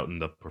that. Where out in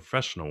the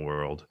professional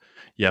world,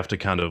 you have to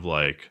kind of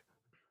like,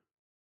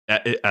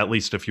 at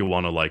least if you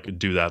want to like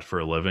do that for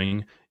a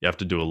living, you have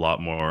to do a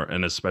lot more.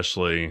 And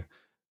especially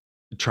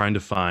trying to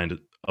find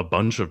a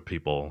bunch of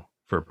people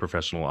for a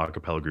professional a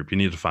cappella group, you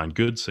need to find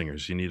good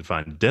singers. You need to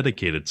find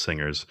dedicated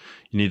singers.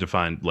 You need to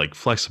find like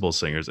flexible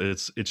singers.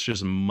 It's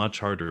just much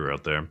harder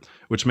out there,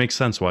 which makes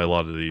sense why a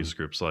lot of these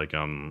groups like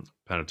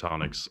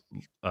Pentatonics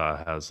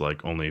has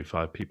like only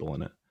 5 people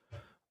in it.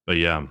 But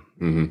yeah,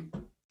 hmm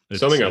it's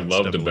Something I it's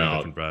loved definitely a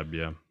about different vibe.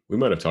 Yeah. we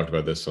might have talked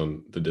about this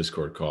on the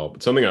Discord call,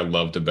 but something I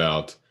loved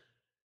about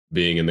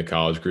being in the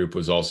college group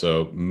was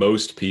also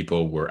most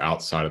people were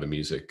outside of the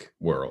music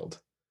world.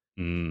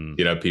 Mm,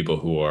 You'd have people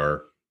who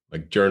are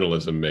like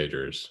journalism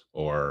majors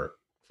or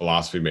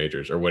philosophy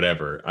majors or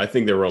whatever. I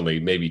think there were only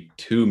maybe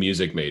 2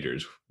 music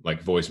majors,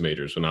 like voice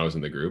majors, when I was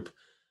in the group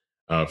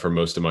for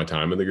most of my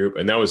time in the group.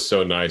 And that was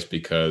so nice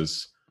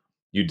because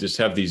you just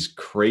have these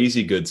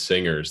crazy good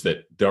singers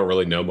that don't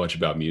really know much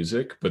about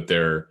music, but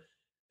they're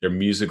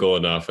musical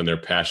enough and they're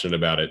passionate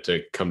about it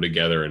to come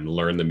together and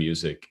learn the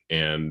music,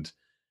 and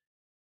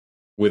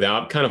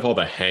without kind of all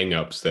the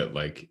hangups that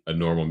like a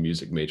normal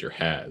music major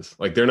has.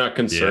 Like they're not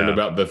concerned yeah.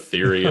 about the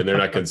theory and they're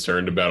not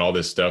concerned about all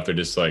this stuff. They're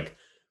just like,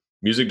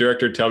 music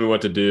director, tell me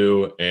what to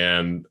do,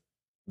 and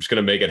I'm just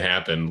gonna make it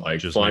happen. Like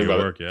Just make it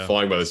work. Yeah.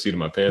 flying by the seat of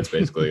my pants,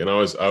 basically. And I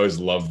always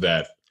loved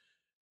that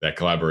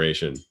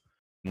collaboration.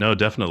 No,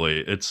 definitely.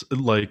 It's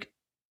like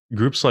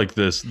groups like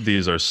this,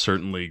 these are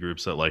certainly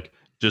groups that like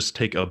just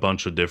take a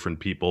bunch of different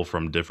people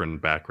from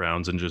different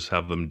backgrounds and just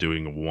have them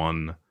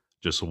doing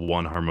just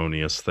one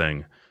harmonious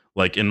thing.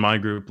 Like in my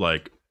group,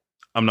 like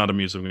I'm not a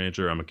music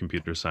major, I'm a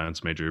computer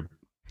science major.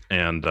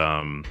 And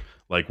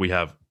like we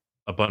have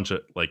a bunch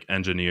of like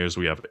engineers,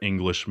 we have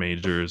English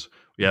majors,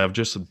 we have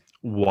just a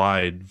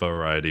wide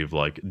variety of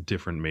like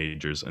different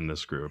majors in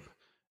this group.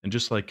 And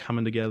just like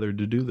coming together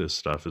to do this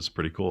stuff is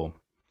pretty cool.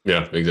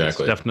 Yeah, It's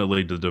exactly.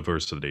 definitely the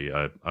diversity.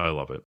 I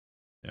love it.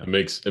 Yeah.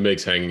 It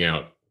makes hanging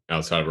out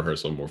outside of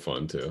rehearsal more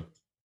fun too.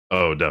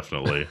 Oh,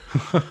 definitely.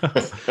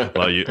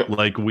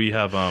 Well, we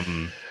have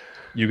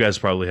you guys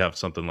probably have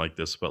something like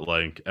this, but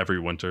like every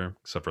winter,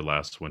 except for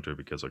last winter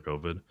because of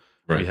COVID,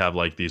 We Right. have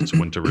like these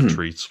winter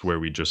retreats where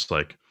we just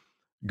like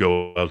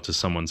go out to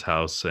someone's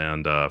house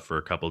and for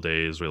a couple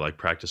days we like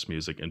practice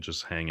music and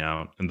just hang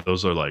out, and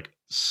those are like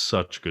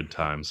such good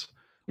times.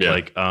 Yeah.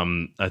 Like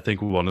I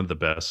think one of the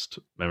best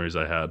memories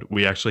I had,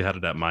 we actually had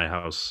it at my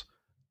house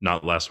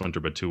not last winter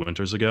but 2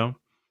 winters ago.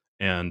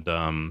 And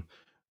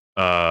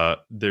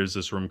there's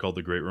this room called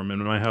the great room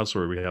in my house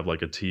where we have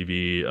like a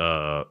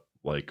TV,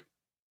 like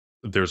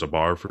there's a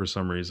bar for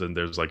some reason,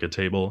 there's like a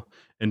table,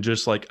 and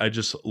just like I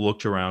just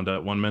looked around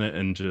at 1 minute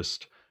and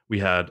just we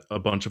had a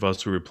bunch of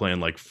us who were playing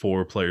like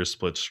 4 player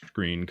split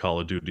screen Call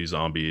of Duty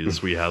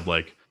Zombies. We had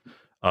like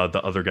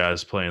the other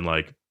guys playing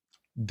like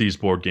these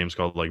board games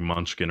called like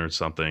Munchkin or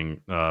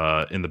something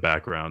in the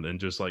background, and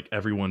just like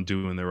everyone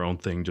doing their own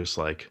thing, just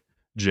like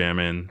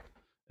jamming,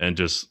 and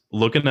just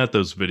looking at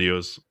those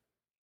videos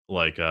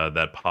like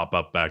that pop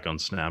up back on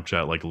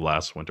Snapchat like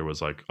last winter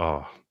was like,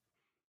 oh,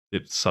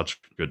 it's such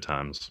good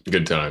times.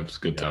 Good times.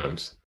 Good Yeah.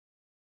 times.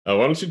 Why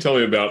don't you tell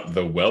me about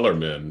the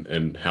Wellerman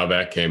and how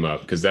that came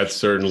up? Because that's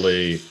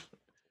certainly,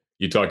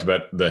 you talked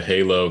about the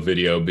Halo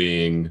video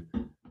being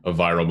a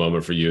viral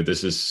moment for you.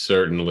 This is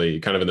certainly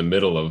kind of in the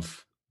middle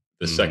of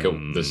the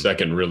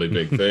second really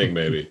big thing,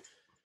 maybe.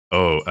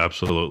 Oh,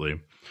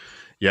 absolutely.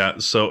 Yeah.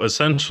 So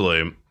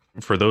essentially,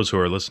 for those who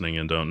are listening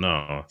and don't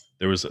know,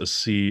 there was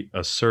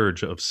a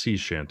surge of sea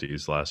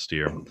shanties last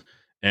year,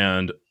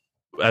 and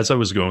as I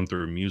was going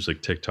through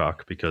music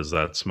TikTok, because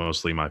that's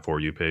mostly my For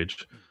You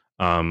page,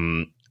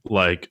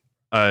 like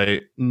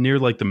I near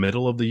like the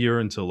middle of the year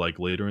until like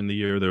later in the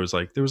year, there was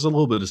a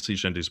little bit of sea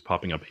shanties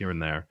popping up here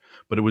and there,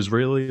 but it was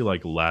really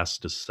like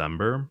last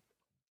December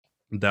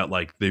that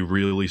like they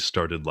really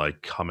started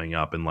like coming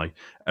up and like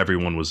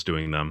everyone was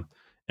doing them.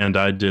 And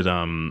I did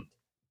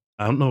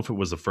I don't know if it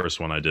was the first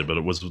one I did, but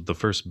it was the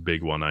first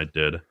big one I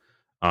did.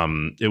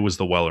 It was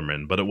the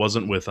Wellerman, but it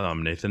wasn't with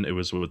Nathan. It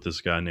was with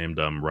this guy named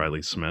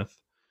Riley Smith,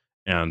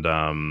 and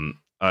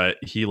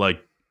he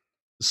like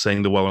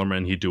sang the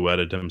Wellerman. He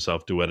duetted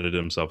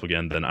himself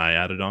again. Then I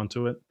added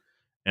onto it,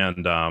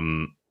 and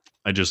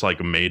I just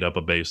like made up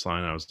a bass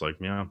line. I was like,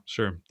 yeah,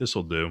 sure, this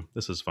will do.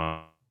 This is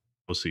fun.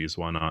 We'll see,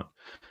 why not?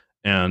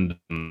 And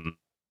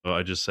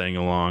I just sang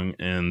along,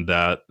 and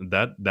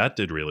that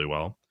did really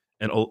well.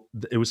 And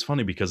it was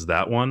funny because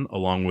that one,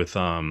 along with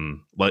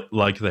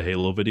like the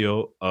Halo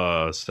video,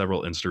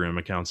 several Instagram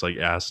accounts like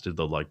asked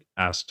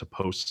to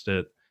post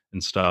it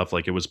and stuff.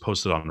 Like it was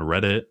posted on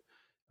Reddit.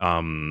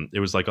 It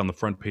was like on the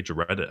front page of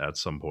Reddit at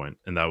some point,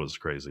 and that was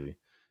crazy.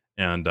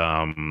 And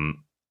and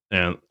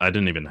I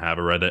didn't even have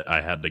a Reddit. I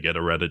had to get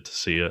a Reddit to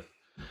see it,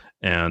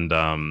 and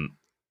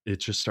it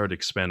just started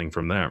expanding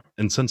from there.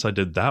 And since I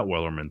did that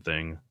Wellerman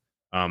thing,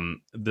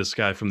 this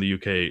guy from the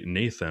UK,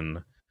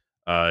 Nathan,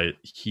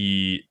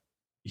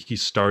 he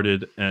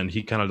started and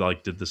he kind of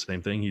like did the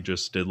same thing. He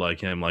just did like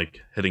him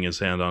like hitting his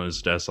hand on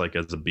his desk like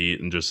as a beat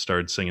and just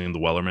started singing the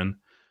Wellerman.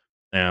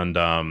 And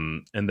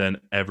then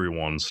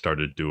everyone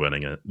started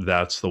doing it.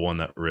 That's the one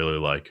that really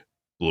like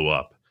blew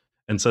up.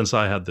 And since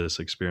I had this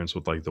experience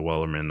with like the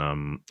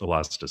Wellerman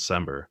last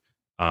December,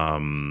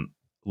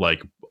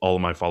 like all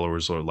of my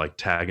followers are like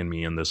tagging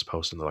me in this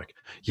post and they're like,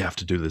 you have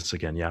to do this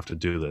again, you have to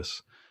do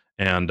this.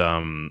 And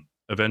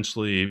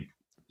eventually,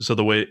 so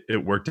the way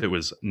it worked, it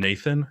was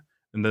Nathan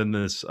and then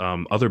this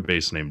other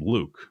bass named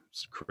Luke.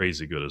 It's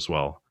crazy good as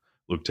well.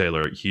 Luke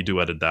Taylor, he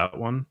duetted that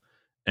one.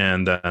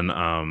 And then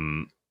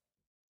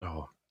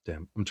oh,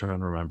 damn. I'm trying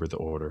to remember the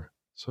order.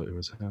 So it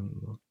was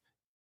him.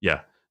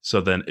 Yeah. So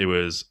then it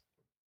was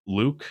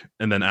Luke.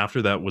 And then after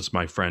that was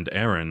my friend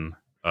Aaron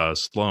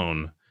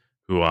Sloan,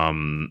 who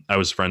I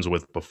was friends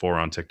with before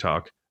on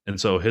TikTok. And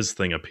so his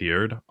thing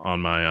appeared on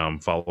my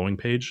following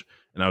page.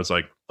 And I was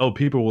like, oh,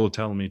 people will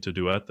tell me to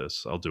duet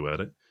this. I'll duet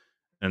it.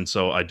 And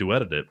so I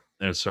duetted it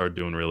and it started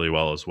doing really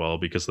well as well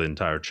because the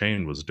entire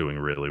chain was doing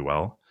really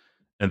well.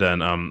 And then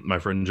my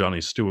friend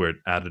Johnny Stewart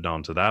added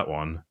on to that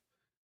one.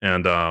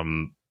 And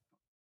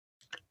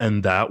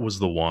that was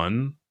the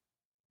one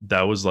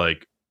that was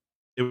like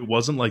it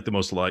wasn't like the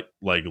most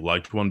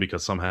liked one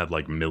because some had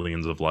like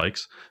millions of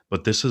likes,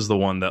 but this is the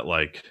one that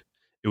like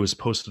it was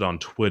posted on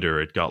Twitter.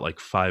 It got like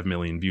 5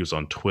 million views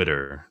on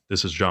Twitter.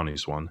 This is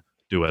Johnny's one,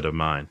 duet of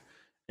mine.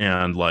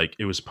 And like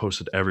it was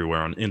posted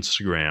everywhere on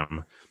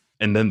Instagram.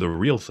 And then the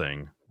real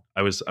thing,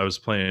 I was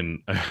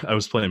playing I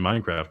was playing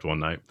Minecraft one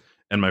night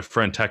and my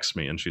friend texts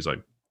me and she's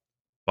like,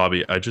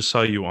 Bobby, I just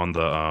saw you on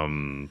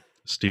the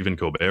Stephen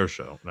Colbert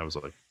show. And I was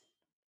like,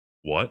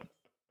 what?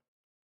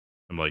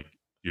 I'm like,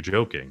 you're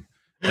joking.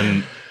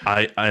 And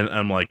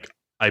I'm like,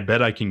 I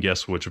bet I can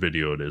guess which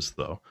video it is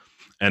though.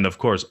 And of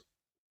course,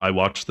 I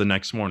watched the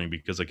next morning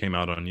because it came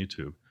out on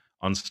YouTube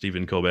on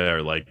Stephen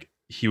Colbert. Like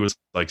he was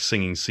like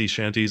singing sea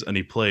shanties and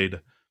he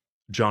played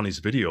Johnny's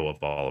video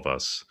of all of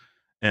us.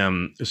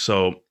 And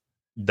so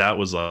that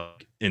was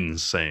like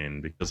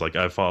insane because like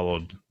I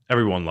followed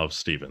everyone loves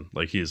Stephen.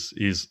 Like he's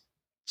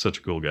such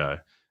a cool guy.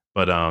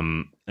 But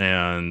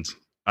and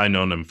I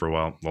known him for a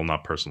while. Well,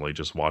 not personally,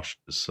 just watched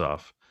his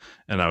stuff.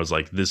 And I was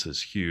like, this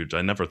is huge.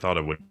 I never thought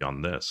I would be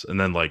on this. And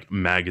then like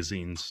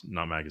magazines,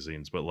 not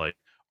magazines, but like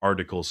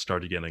articles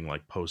started getting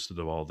like posted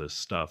of all this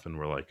stuff, and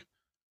we're like,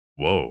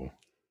 whoa,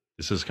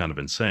 this is kind of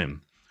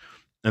insane.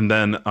 And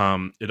then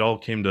it all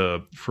came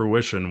to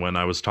fruition when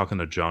I was talking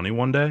to Johnny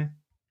one day,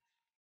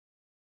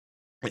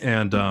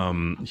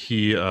 and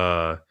he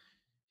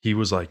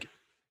was like,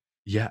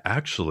 yeah,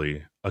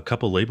 actually, a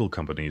couple label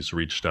companies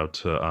reached out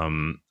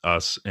to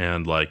us,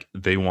 and like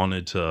they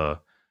wanted to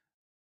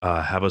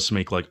have us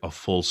make like a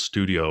full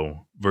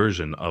studio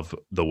version of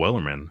the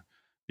Wellerman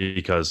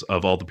because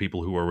of all the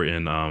people who were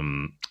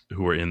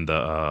in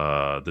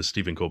the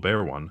Stephen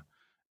Colbert one,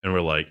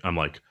 and I'm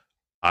like,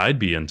 I'd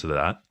be into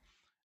that.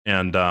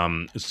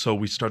 And so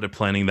we started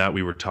planning that.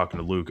 We were talking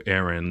to Luke,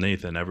 Aaron,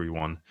 Nathan,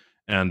 everyone,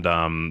 and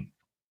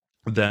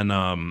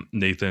then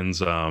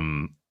Nathan's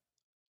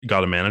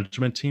got a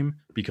management team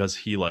because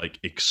he like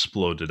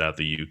exploded at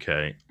the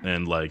UK,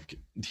 and like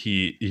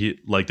he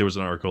like there was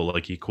an article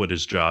like he quit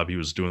his job. He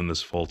was doing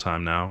this full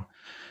time now,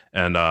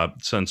 and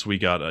since he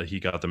got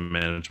the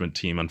management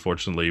team,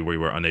 unfortunately we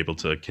were unable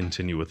to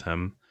continue with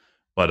him.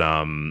 But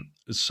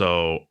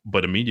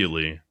but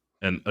immediately,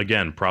 and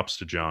again, props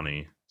to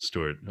Johnny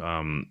Stewart,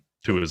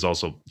 who is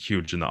also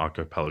huge in the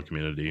acapella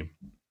community,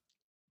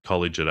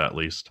 collegiate at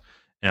least,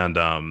 and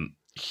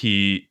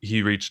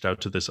he reached out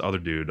to this other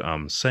dude,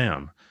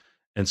 Sam,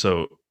 and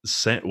so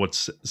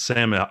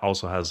Sam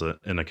also has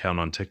an account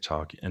on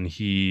TikTok, and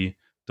he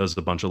does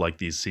a bunch of like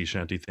these sea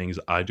shanty things.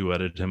 I do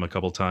edit him a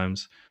couple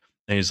times,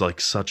 and he's like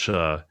such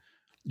a,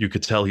 you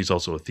could tell he's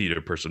also a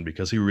theater person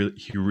because he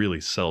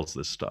really sells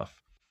this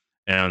stuff.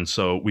 And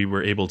so we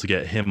were able to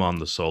get him on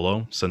the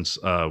solo since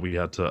we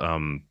had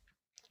to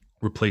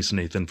replace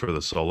Nathan for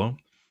the solo.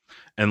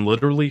 And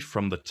literally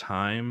from the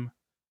time,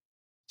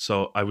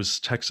 so I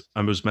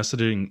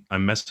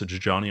messaged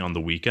Johnny on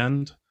the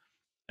weekend,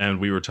 and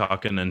we were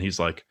talking, and he's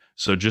like,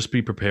 so just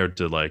be prepared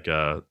to like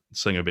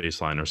sing a bass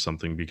line or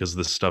something because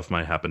this stuff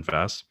might happen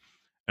fast.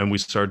 And we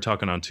started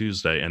talking on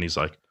Tuesday, and he's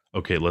like,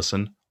 okay,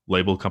 listen,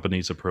 label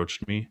companies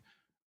approached me,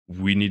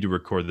 we need to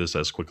record this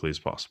as quickly as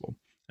possible.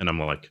 And I'm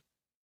like,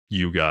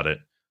 you got it.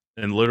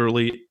 And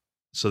literally,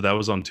 so that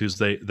was on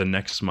Tuesday. The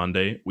next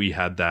Monday we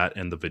had that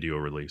and the video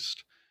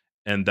released,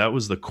 and that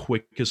was the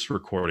quickest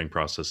recording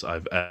process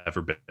I've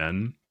ever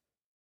been.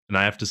 And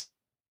I have to,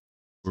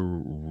 we're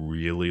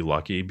really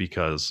lucky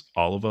because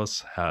all of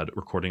us had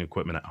recording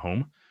equipment at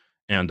home,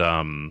 and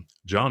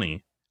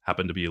Johnny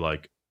happened to be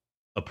like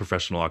a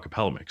professional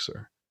acapella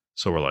mixer,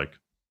 so we're like,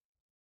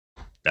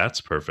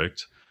 that's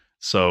perfect.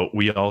 So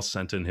we all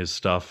sent in his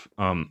stuff,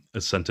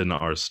 sent in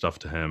our stuff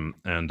to him,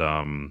 and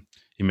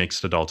he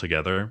mixed it all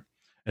together.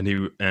 And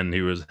him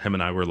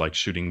and I were like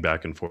shooting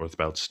back and forth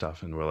about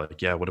stuff, and we're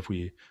like, yeah, what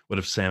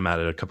if Sam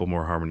added a couple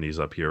more harmonies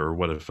up here, or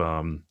what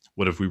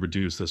if we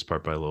reduce this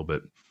part by a little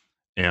bit,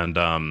 and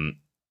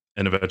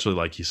eventually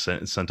like he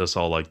sent us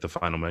all like the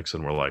final mix,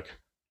 and we're like,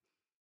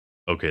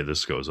 okay,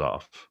 this goes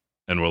off,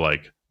 and we're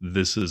like,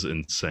 this is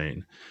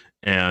insane.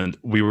 And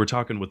we were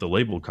talking with the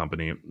label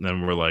company,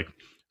 and we're like,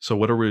 so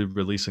what are we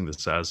releasing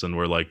this as? And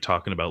we're like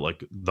talking about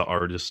like the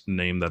artist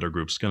name that our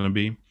group's gonna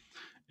be.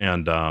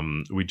 And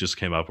we just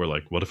came up, we're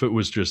like, what if it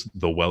was just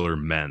the Weller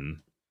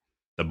Men?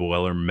 The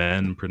Weller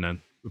Men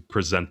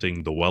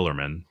presenting the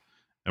Wellerman.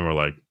 And we're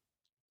like,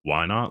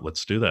 why not?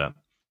 Let's do that.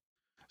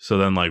 So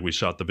then like we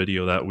shot the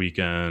video that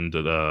weekend.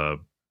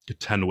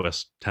 10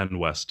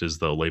 West is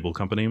the label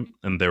company,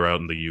 and they're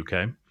out in the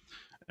UK.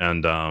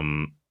 And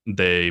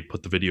they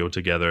put the video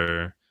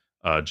together.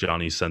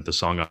 Johnny sent the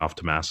song off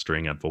to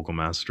mastering at Vocal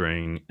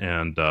Mastering,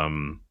 and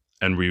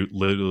we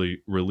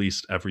literally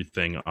released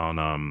everything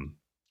on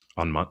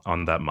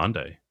that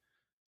Monday,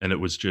 and it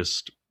was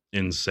just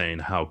insane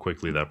how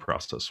quickly that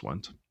process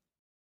went.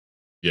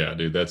 Yeah,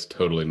 dude, that's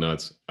totally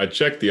nuts. I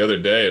checked the other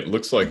day. It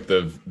looks like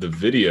the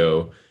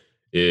video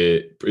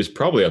it is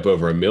probably up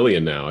over 1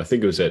 million now. I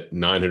think it was at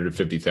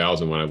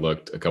 950,000 when I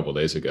looked a couple of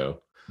days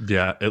ago.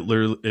 Yeah,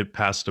 it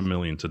passed 1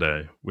 million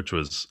today, which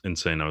was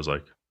insane. I was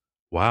like,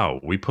 wow,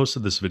 we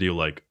posted this video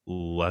like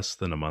less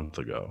than a month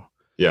ago.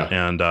 Yeah.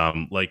 And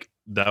like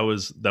that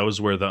was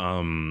where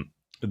the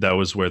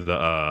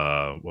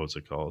what was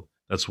it called?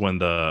 That's when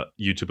the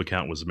YouTube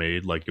account was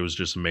made. Like it was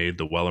just made,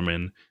 the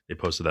Wellerman, they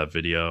posted that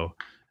video.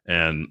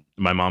 And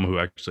my mom, who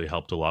actually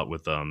helped a lot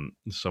with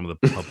some of the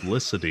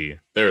publicity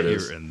there it here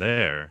is. And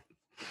there,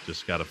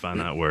 just got to find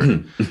that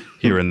word,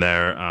 here and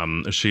there,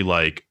 she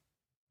like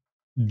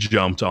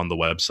jumped on the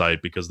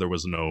website because there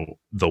was no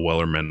the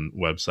Wellerman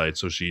website,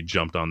 so she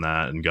jumped on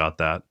that and got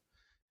that.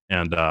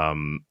 And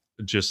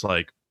just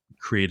like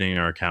creating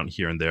our account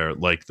here and there,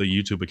 like the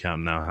YouTube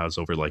account now has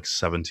over like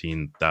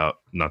 17,000,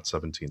 not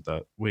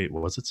 17,000, wait,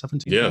 what was it,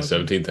 17,000? Yeah,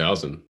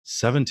 17,000.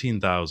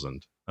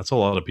 17,000. That's a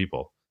lot of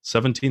people.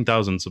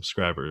 17,000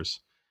 subscribers.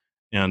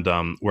 And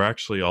we're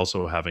actually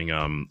also having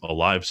a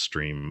live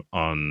stream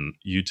on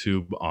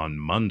YouTube on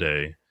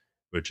Monday,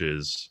 which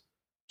is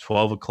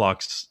 12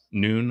 o'clock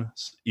noon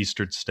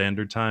Eastern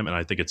Standard Time, and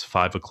I think it's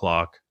 5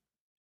 o'clock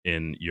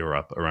in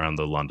Europe, around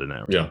the London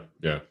area.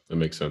 Yeah, that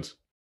makes sense.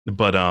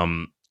 But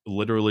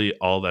literally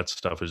all that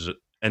stuff is,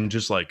 and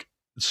just like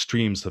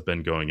streams have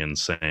been going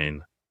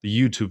insane. the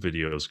YouTube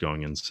video is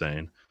going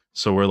insane.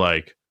 So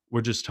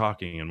we're just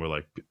talking and we're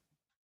like,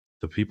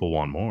 the people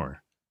want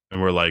more.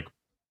 And we're like,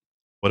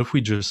 what if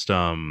we just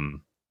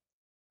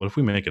what if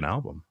we make an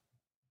album?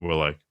 We're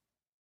like,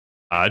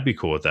 I'd be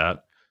cool with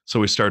that. So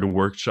we started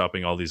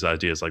workshopping all these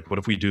ideas. Like, what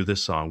if we do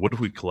this song? What if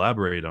we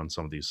collaborate on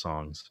some of these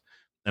songs?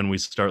 And we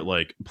start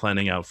like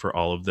planning out for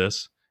all of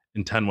this.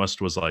 And 10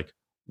 West was like,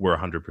 we're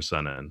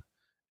 100% in.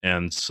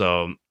 And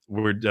so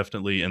we're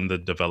definitely in the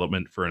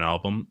development for an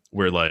album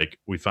where like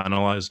we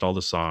finalized all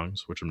the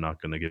songs, which I'm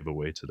not going to give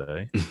away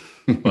today.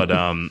 But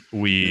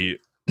we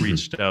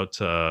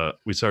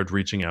started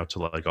reaching out to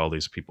like all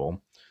these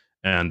people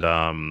and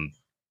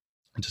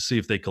to see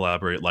if they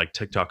collaborate, like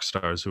TikTok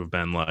stars who have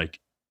been like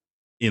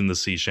in the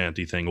sea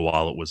shanty thing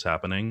while it was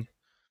happening,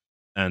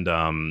 and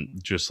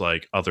just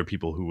like other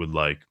people who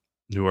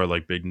are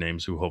like big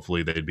names who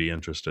hopefully they'd be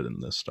interested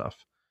in this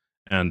stuff.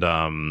 And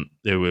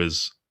it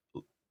was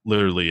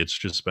literally, it's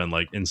just been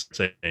like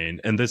insane.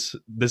 And this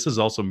is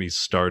also me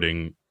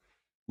starting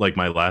like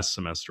my last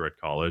semester at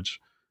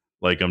college.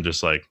 Like I'm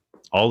just like,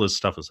 all this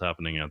stuff is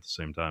happening at the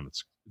same time.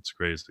 It's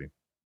crazy.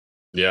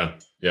 Yeah.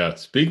 Yeah.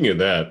 Speaking of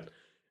that,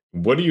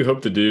 what do you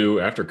hope to do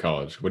after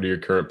college? What are your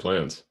current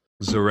plans?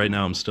 So right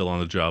now I'm still on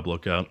the job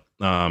lookout.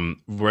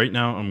 Right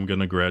now I'm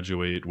going to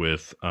graduate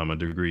with a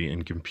degree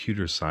in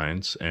computer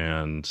science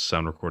and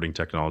sound recording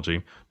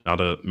technology. Not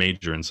a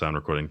major in sound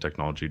recording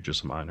technology,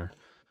 just a minor.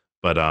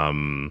 But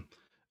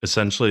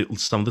essentially,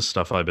 some of the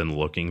stuff I've been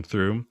looking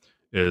through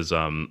is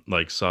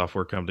like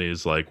software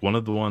companies. Like one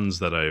of the ones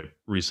that I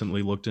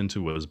recently looked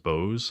into was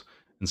Bose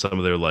and some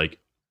of their like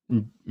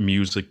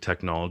music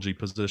technology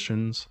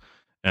positions.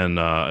 And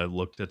I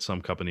looked at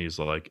some companies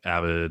like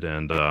Avid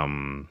and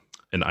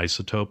an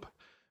Isotope,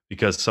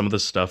 because some of the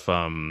stuff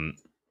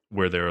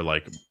where they're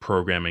like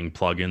programming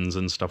plugins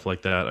and stuff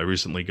like that. I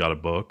recently got a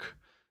book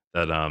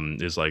that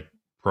is like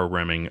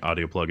programming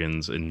audio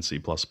plugins in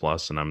C++,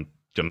 and I'm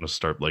gonna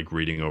start like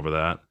reading over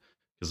that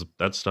because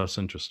that stuff's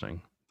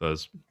interesting.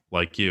 That's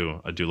like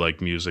you, I do like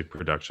music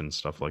production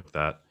stuff like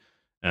that,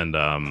 and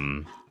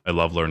I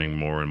love learning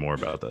more and more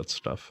about that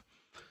stuff.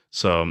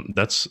 So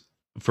that's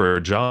for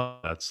a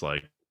job. That's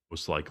like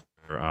most likely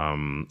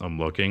I'm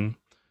looking,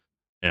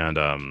 and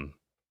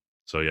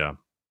so yeah,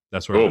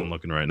 that's where I've been Oh,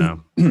 looking right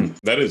now.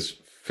 that is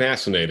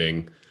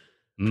fascinating.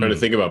 Trying to Mm,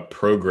 think about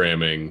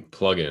programming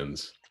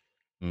plugins.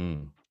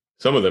 mm.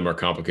 Some of them are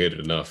complicated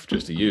enough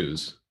just to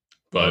use,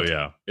 Oh but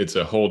yeah, it's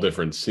a whole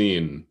different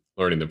scene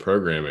learning the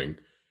programming.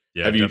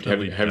 yeah, Have you have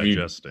definitely have you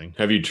digesting.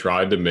 have you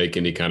tried to make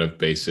any kind of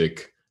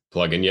basic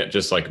plugin yet?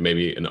 Just like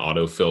maybe an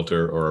auto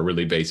filter or a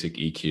really basic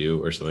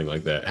EQ or something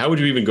like that. How would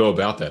you even go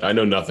about that? I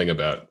know nothing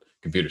about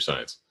computer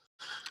science.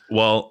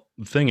 Well,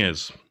 the thing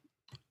is,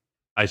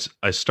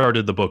 I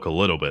started the book a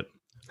little bit,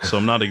 so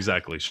I'm not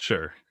exactly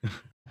sure.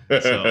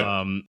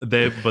 So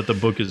but the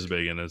book is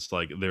big and it's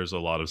like there's a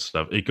lot of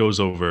stuff. It goes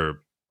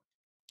over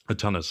a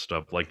ton of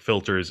stuff like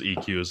filters,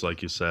 EQs,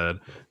 like you said,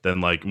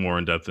 then like more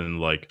in depth in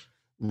like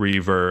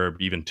reverb,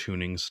 even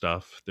tuning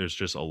stuff. There's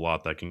just a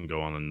lot that can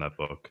go on in that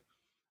book.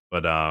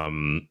 But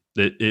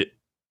it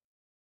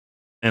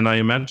and I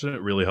imagine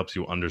it really helps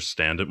you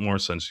understand it more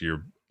since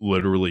you're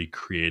literally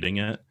creating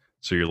it.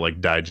 So you're like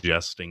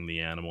digesting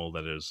the animal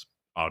that is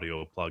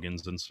audio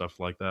plugins and stuff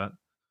like that.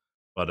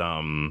 But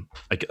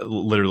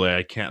literally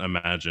I can't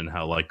imagine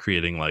how like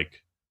creating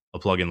like a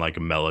plugin like a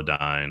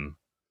Melodyne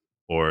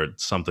or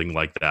something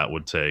like that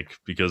would take,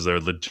 because they're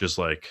just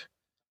like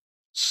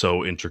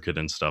so intricate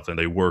and stuff and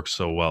they work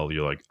so well.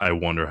 You're like, I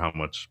wonder how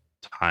much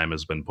time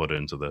has been put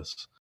into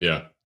this.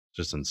 Yeah.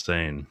 Just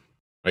insane.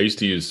 I used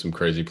to use some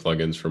crazy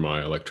plugins for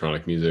my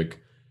electronic music.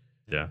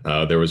 Yeah.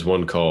 There was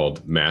one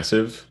called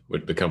Massive,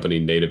 with the company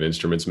Native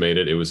Instruments made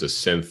it. It was a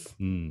synth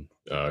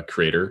Mm.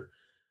 creator.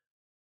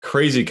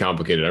 Crazy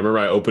complicated. I remember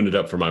I opened it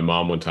up for my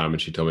mom one time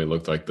and she told me it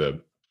looked like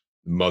the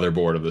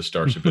motherboard of the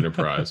Starship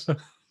Enterprise.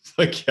 It's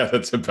like, yeah,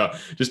 that's about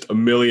just a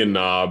million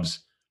knobs,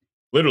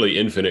 literally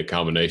infinite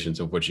combinations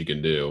of what you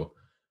can do.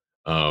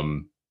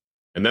 And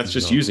that's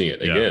just No. using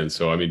it Yeah. again.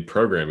 So I mean,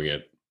 programming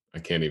it, I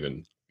can't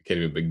even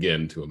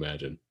begin to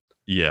imagine.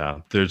 Yeah,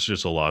 there's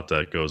just a lot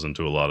that goes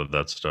into a lot of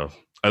that stuff.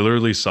 I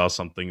literally saw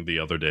something the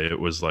other day. It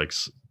was like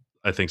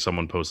I think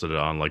someone posted it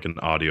on like an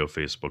audio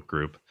Facebook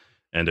group,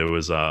 and it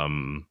was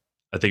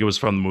I think it was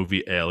from the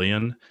movie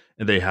Alien,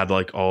 and they had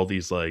like all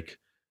these like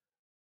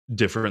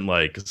different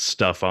like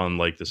stuff on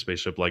like the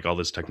spaceship, like all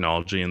this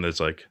technology, and there's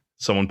like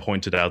someone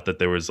pointed out that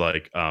there was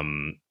like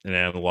an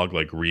analog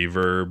like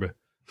reverb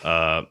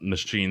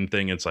machine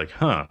thing. It's like,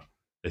 huh,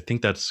 I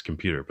think that's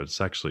computer, but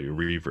it's actually a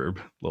reverb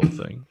little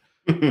thing.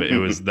 But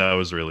that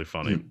was really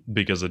funny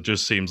because it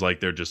just seems like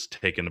they're just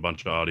taking a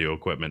bunch of audio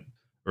equipment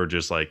or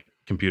just like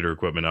computer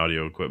equipment,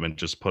 audio equipment,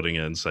 just putting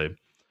it and say,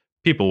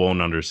 people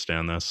won't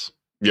understand this.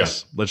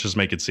 Yes. Let's just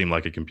make it seem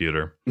like a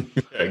computer.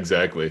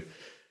 Exactly.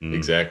 Mm.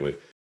 Exactly.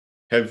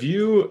 Have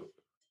you,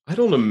 I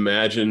don't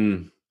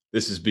imagine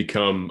this has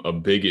become a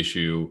big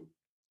issue.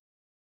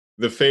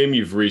 The fame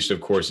you've reached, of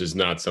course, is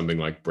not something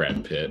like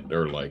Brad Pitt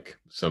or like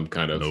some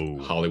kind of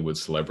No. Hollywood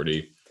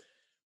celebrity.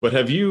 But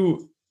have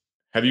you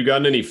Have you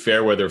gotten any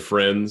fair weather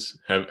friends?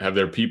 Have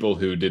there people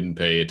who didn't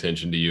pay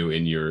attention to you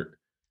in your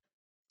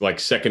like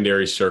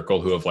secondary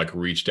circle who have like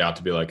reached out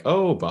to be like,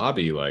 oh,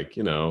 Bobby, like,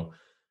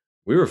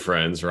 we were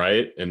friends,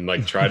 right? And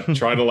like try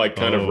to like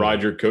kind of ride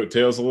Oh, your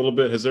coattails a little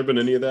bit. Has there been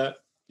any of that?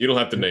 You don't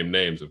have to name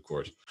names, of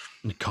course.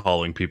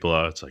 calling people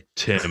out. It's like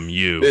Tim,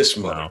 you. This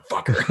No.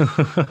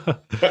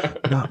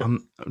 motherfucker. No,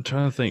 I'm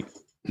trying to think.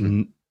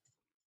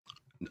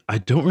 I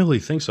don't really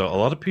think so. A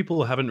lot of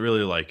people haven't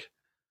really like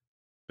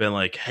been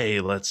like, "Hey,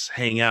 let's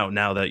hang out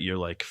now that you're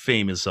like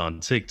famous on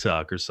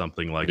TikTok or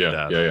something like Yeah,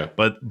 that." yeah.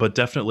 But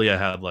definitely I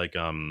had like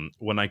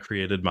when I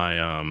created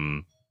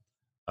my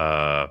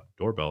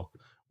doorbell,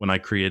 when I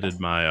created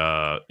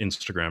my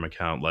Instagram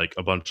account, like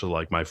a bunch of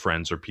like my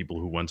friends or people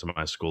who went to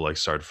my school like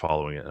started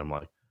following it. And I'm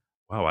like,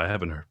 wow, I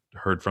haven't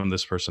heard from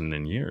this person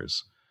in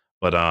years.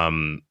 But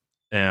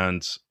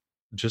and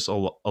just a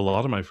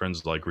lot of my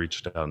friends like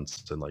reached out and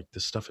said like,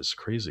 this stuff is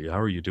crazy. How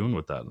are you doing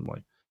with that? I'm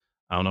like,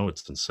 I don't know,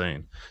 it's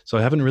insane. So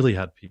I haven't really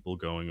had people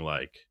going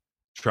like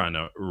trying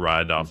to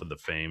ride off of the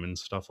fame and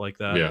stuff like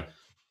that. Yeah.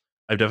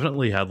 I've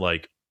definitely had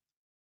like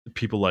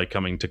people like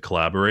coming to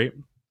collaborate,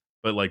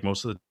 but like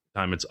most of the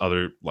time it's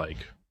other like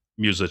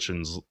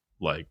musicians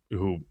like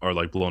who are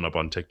like blown up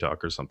on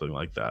TikTok or something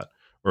like that,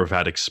 or have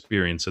had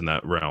experience in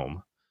that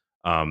realm.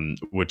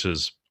 Which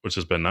has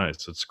been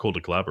nice. It's cool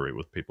to collaborate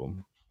with people.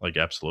 Like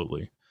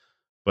absolutely.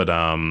 But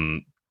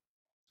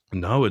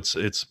no,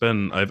 it's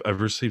been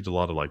I've received a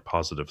lot of like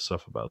positive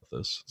stuff about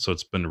this. So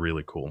it's been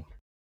really cool.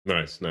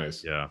 Nice,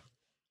 nice. Yeah.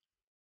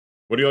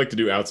 What do you like to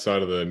do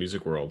outside of the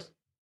music world?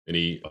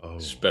 Any Oh,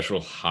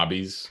 special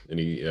hobbies?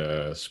 Any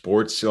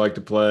sports you like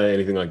to play?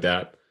 Anything like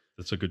that?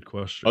 that's a good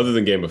question. Other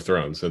than Game of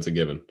Thrones, that's a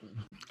given.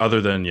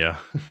 Other than yeah.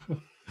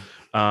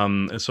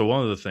 So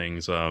one of the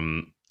things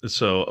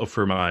so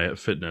for my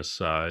fitness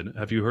side,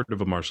 have you heard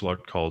of a martial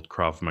art called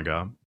Krav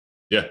Maga?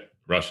 Yeah,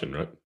 Russian,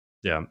 right?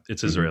 Yeah,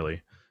 it's Mhm.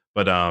 Israeli,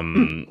 but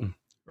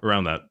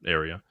around that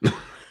area.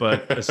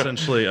 But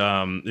essentially,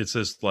 it's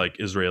this like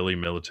Israeli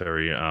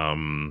military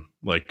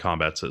like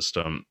combat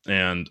system,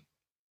 and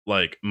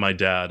like my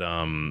dad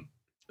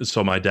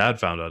so my dad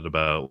found out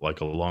about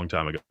like a long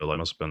time ago, like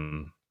must have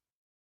been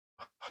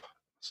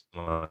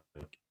like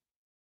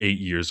 8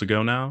 years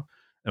ago now,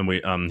 and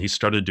we he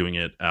started doing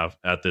it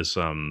at this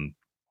like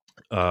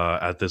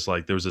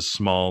there was a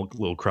small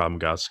little Krav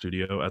Maga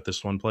studio at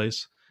this one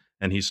place,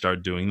 and he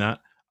started doing that.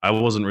 I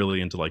wasn't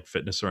really into like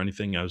fitness or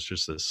anything. I was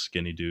just this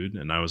skinny dude,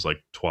 and I was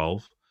like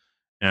 12.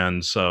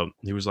 And so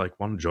he was like,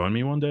 "Want to join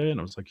me one day?" And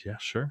I was like, "Yeah,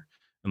 sure."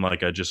 And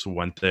like I just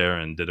went there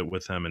and did it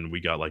with him, and we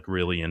got like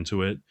really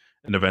into it.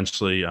 And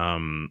eventually,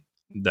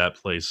 that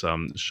place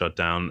shut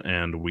down,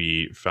 and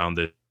we found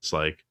this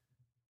like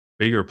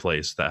bigger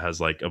place that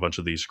has like a bunch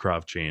of these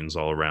Krav chains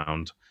all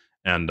around,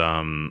 and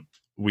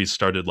we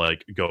started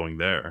like going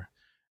there.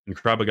 And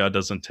Krav Maga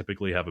doesn't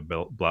typically have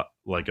a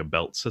like a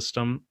belt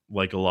system,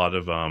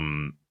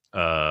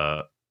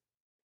 uh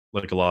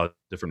like a lot of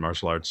different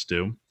martial arts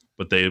do,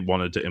 but they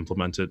wanted to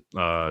implement it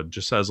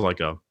just as like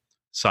a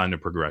sign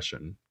of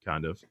progression,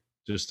 kind of,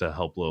 just to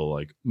help little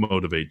like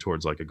motivate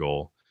towards like a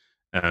goal.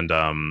 And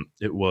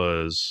it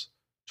was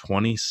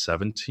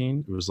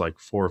 2017. It was like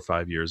 4 or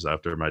 5 years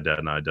after my dad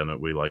and I done it.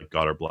 We like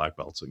got our black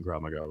belts in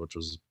Krav Maga, which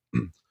was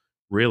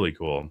really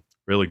cool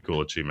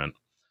achievement.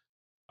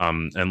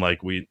 And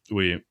like we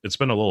it's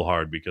been a little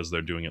hard because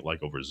they're doing it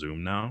like over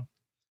Zoom now,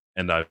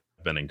 and I've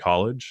been in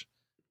college,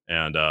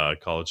 and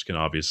college can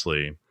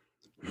obviously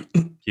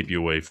keep you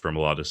away from a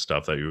lot of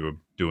stuff that you were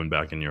doing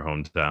back in your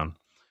hometown.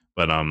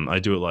 But I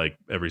do it like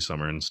every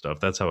summer and stuff.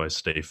 That's how I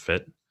stay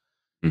fit.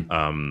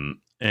 Mm.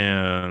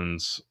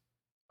 And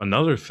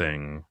another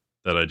thing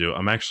that I do,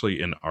 I'm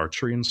actually an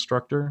archery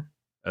instructor,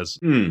 as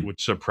Hmm.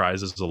 which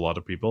surprises a lot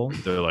of people.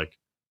 They're like,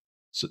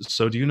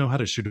 so do you know how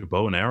to shoot a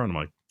bow and arrow?" And I'm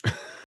like,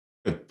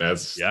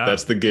 That's "Yeah,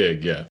 the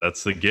gig, yeah.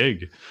 that's the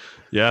gig."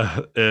 Yeah,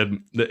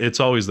 and it's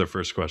always their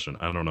first question.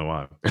 I don't know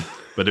why.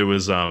 But it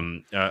was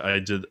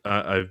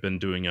I've been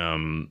doing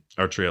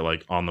archery at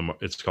like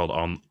it's called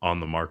on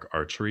the mark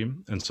archery,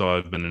 and so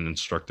I've been an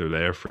instructor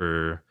there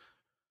for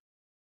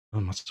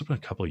must have been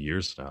a couple of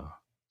years now.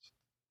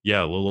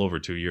 Yeah, a little over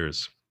 2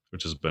 years,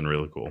 which has been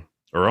really cool,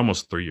 or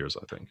almost 3 years,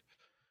 I think.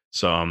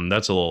 So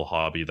that's a little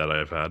hobby that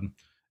I've had.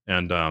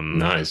 And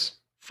Nice.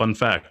 fun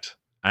fact,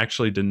 I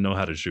actually didn't know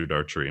how to shoot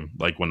archery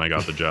like when I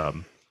got the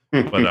job,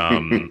 but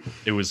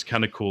it was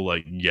kind of cool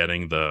like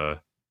getting the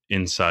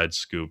inside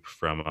scoop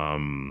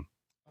from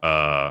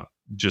uh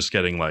just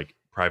getting like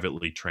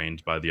privately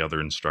trained by the other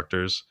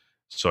instructors.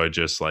 So I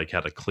just like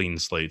had a clean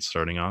slate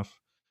starting off.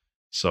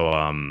 So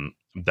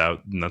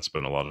that's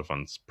been a lot of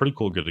fun. It's pretty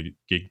cool good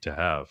gig to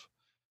have.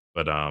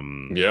 But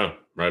Yeah,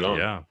 right on.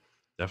 yeah,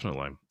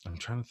 definitely. I'm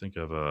trying to think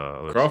of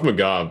Krav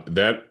Maga,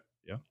 that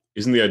yeah.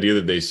 isn't the idea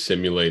that they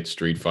simulate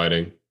street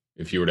fighting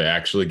if you were to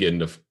actually get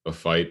into a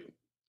fight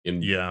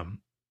in Yeah.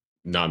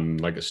 not in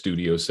like a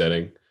studio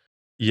setting.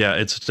 Yeah,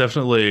 it's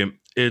definitely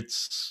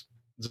it's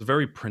a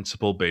very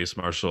principle based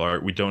martial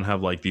art. We don't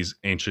have like these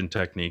ancient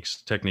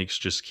techniques. Techniques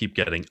just keep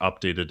getting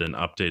updated and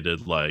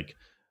updated. Like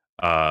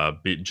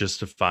just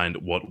to find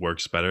what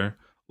works better.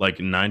 Like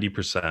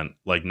 90%,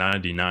 like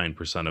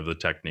 99% of the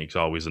techniques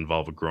always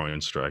involve a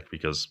groin strike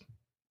because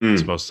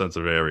it's the Mm, most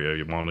sensitive area.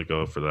 You want to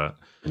go for that.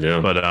 yeah.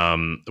 But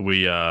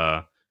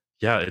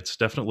yeah, it's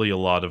definitely a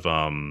lot of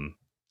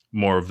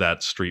more of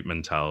that street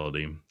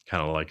mentality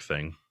kind of like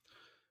thing.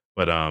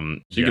 But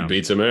So you could yeah,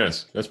 beat some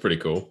ass. That's pretty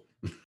cool.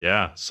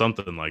 yeah,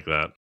 something like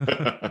that.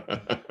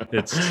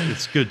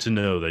 It's good to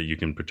know that you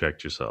can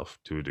protect yourself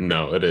to a degree.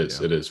 No, it is.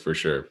 Yeah. It is for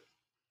sure.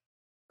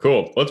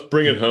 Cool. Let's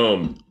bring it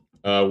home.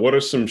 What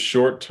are some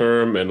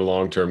short-term and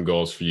long-term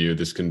goals for you?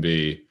 This can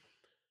be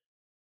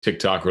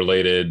TikTok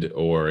related,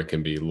 or it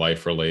can be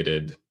life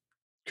related,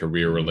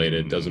 career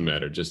related. Doesn't Mm.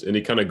 matter. Just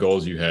any kind of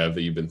goals you have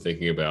that you've been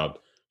thinking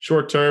about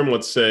short term.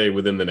 Let's say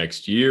within the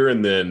next year,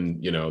 and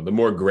then the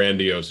more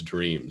grandiose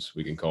dreams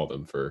we can call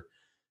them for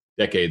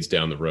decades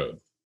down the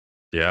road.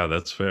 Yeah,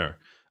 that's fair.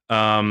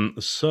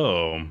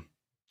 So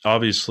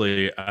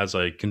obviously, as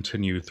I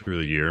continue through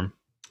the year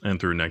and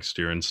through next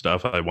year and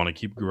stuff, I want to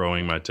keep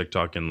growing my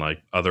TikTok and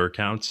like other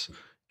accounts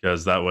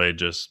because that way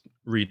just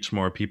reach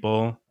more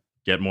people,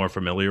 get more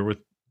familiar with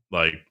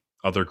like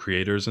other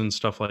creators and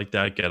stuff like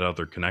that, get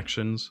other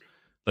connections.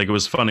 Like it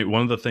was funny.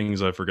 One of the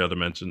things I forgot to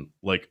mention,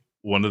 like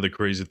one of the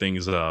crazy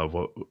things,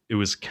 it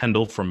was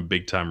Kendall from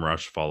Big Time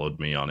Rush followed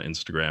me on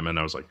Instagram, and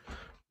I was like,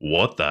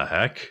 "What the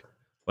heck?"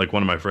 Like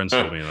one of my friends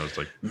told me, and I was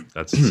like,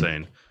 "That's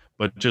insane."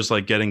 But just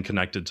like getting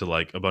connected to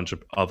like a bunch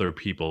of other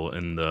people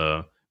in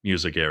the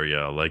music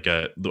area, like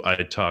I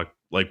talked,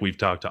 like we've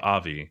talked to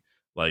Avi,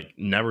 like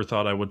never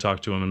thought I would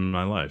talk to him in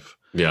my life.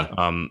 Yeah.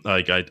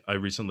 Like I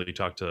recently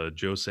talked to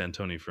Joe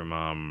Santoni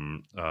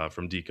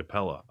from D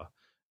Capella,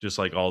 just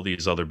like all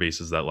these other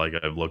bases that like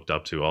I've looked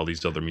up to, all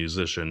these other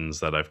musicians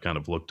that I've kind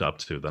of looked up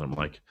to. That I'm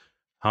like,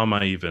 how am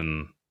I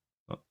even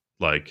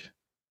like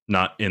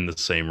not in the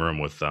same room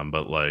with them,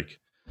 but like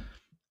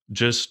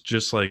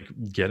just like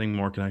getting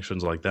more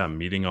connections like that,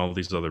 meeting all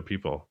these other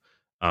people,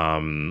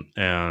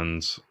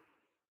 and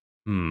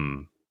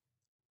hmm,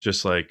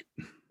 just like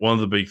one of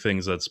the big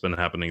things that's been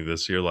happening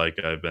this year, like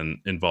I've been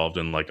involved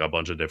in like a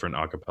bunch of different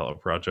acapella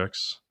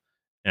projects,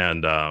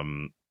 and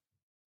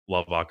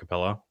love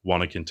acapella,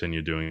 want to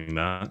continue doing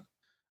that.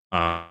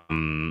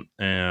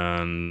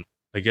 And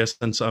I guess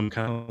since I'm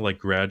kind of like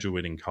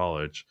graduating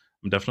college,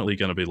 I'm definitely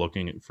going to be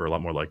looking for a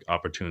lot more like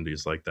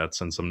opportunities like that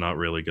since I'm not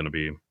really going to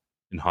be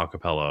in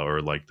acapella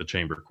or like the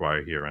chamber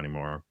choir here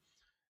anymore.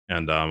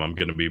 And I'm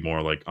going to be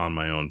more like on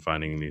my own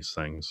finding these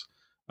things.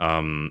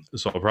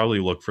 So I'll probably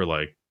look for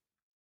like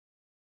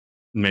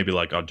maybe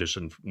like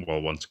audition,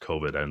 well, once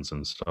COVID ends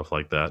and stuff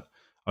like that,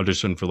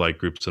 audition for like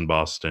groups in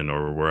Boston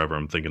or wherever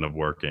I'm thinking of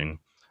working,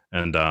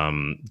 and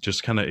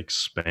just kind of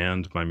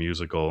expand my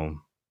musical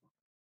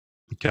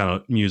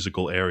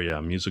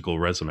area, musical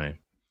resume.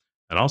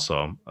 And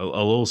also a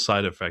little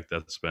side effect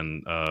that's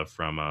been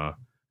from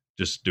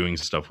just doing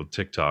stuff with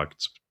TikTok.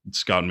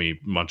 It's gotten me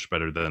much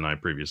better than I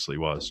previously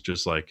was.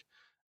 Just like,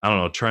 I don't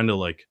know, trying to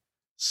like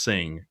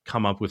sing,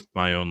 come up with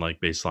my own like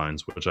bass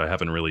lines, which I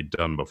haven't really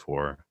done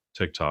before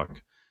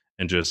TikTok,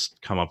 and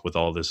just come up with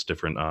all this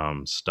different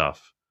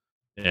stuff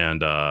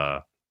and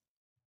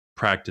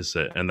practice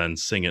it and then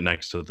sing it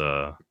next to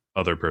the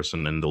other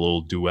person in the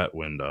little duet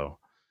window.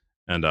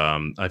 And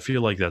I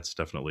feel like that's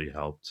definitely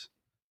helped.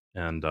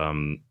 And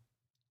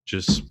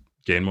just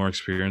gain more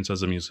experience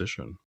as a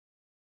musician.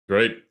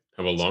 Great.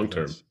 How about So long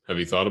term? that's Have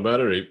you thought about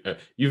it?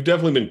 You've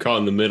definitely been caught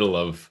in the middle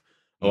of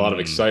a lot of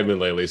mm, excitement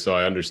lately, so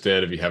I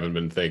understand if you haven't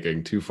been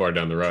thinking too far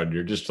down the road.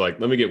 You're just like,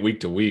 let me get week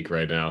to week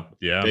right now,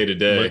 yeah. day to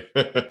day.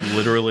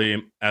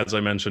 Literally, as I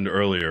mentioned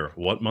earlier,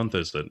 what month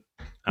is it?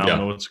 I don't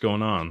know Yeah. what's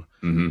going on.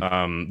 Hmm.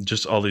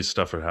 Just all these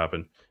stuff would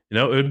happen.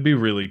 It would be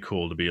really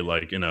cool to be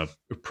like in a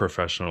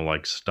professional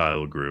like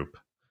style group.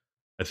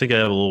 I think I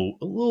have a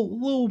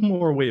little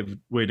more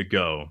way to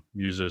go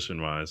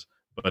musician wise,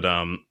 but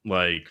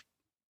like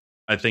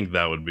I think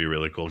that would be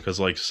really cool because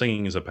like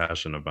singing is a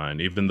passion of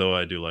mine, even though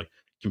I do like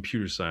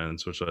computer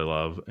science, which I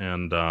love,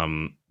 and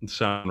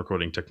sound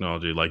recording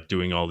technology, like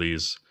doing all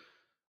these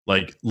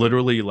like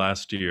literally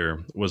last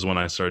year was when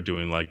I started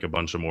doing like a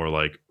bunch of more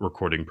like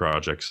recording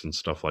projects and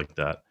stuff like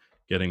that,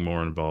 getting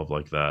more involved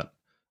like that.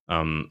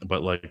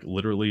 But like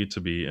literally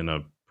to be in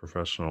a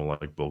professional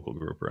like vocal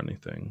group or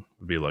anything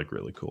would be like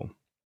really cool.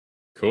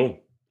 Cool.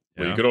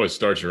 Well, you Yeah, could always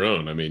start your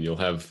own. I mean, you'll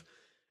have.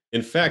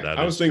 In fact, that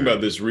I was is thinking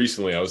about true. this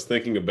recently. I was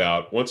thinking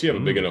about once you have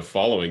a big Mm, enough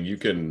following, you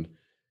can.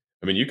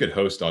 I mean, you could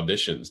host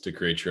auditions to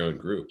create your own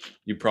group.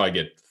 You probably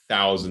get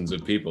thousands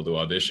of people to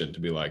audition to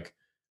be like,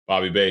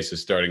 Bobby Bass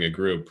is starting a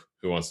group.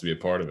 Who wants to be a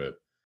part of it?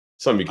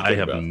 Something you could I think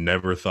have about.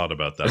 never thought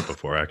about that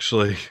before.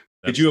 Actually,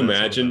 Could you that's not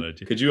a bad imagine?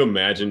 idea. Could you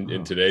imagine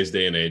in Oh, today's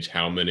day and age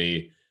how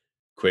many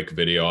quick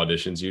video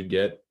auditions you'd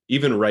get?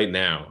 Even right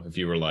now, if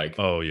you were like,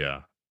 oh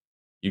yeah.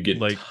 you get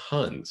Like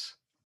tons.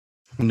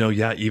 no,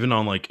 yeah, even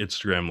on like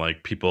Instagram,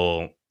 like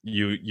people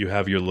you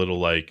have your little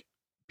like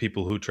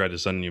people who try to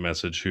send you a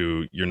message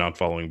who you're not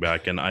following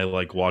back. And I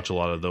like watch a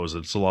lot of those.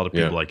 It's a lot of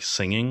Yeah, people like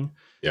singing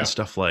and yeah.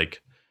 stuff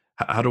like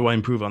how do I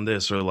improve on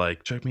this or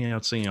like check me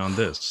out singing on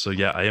this. So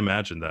yeah, I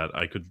imagine that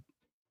I could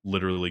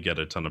literally get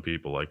a ton of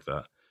people like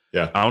that.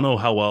 Yeah. I don't know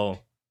how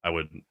well I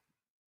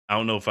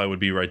don't know if I would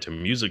be right to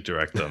music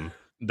direct them.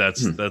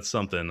 That's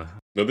something.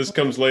 No, this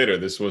comes later.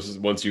 This was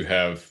once you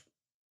have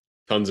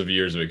tons of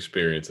years of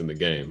experience in the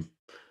game.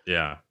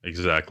 Yeah,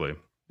 exactly.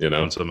 You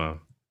know, Once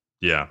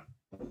yeah,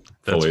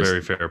 that's Fully-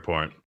 very fair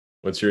point.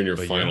 once you're in your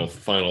But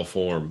final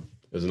form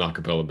as an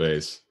acapella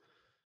bass.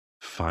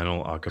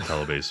 Final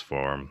acapella bass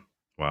form.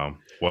 Wow,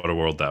 what a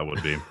world that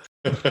would be.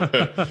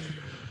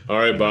 All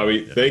right,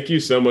 Bobby. Yeah. Thank you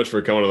so much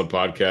for coming on the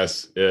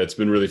podcast. It's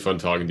been really fun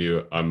talking to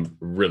you. I'm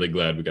really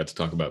glad we got to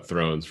talk about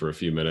Thrones for a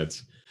few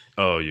minutes.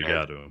 Oh, you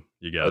got to.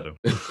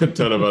 A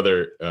ton of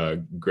other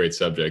great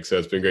subjects. So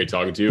it's been great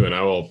talking to you, and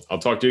I'll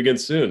talk to you again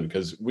soon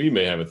because we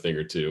may have a thing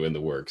or two in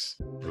the works.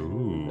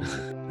 Ooh,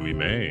 we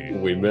may.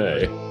 We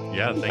may.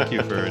 Yeah, thank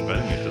you for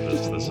inviting me to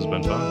this. This has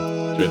been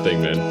fun. Good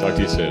thing, man. Talk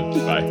to you soon.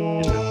 Bye.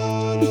 You too.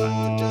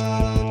 Bye.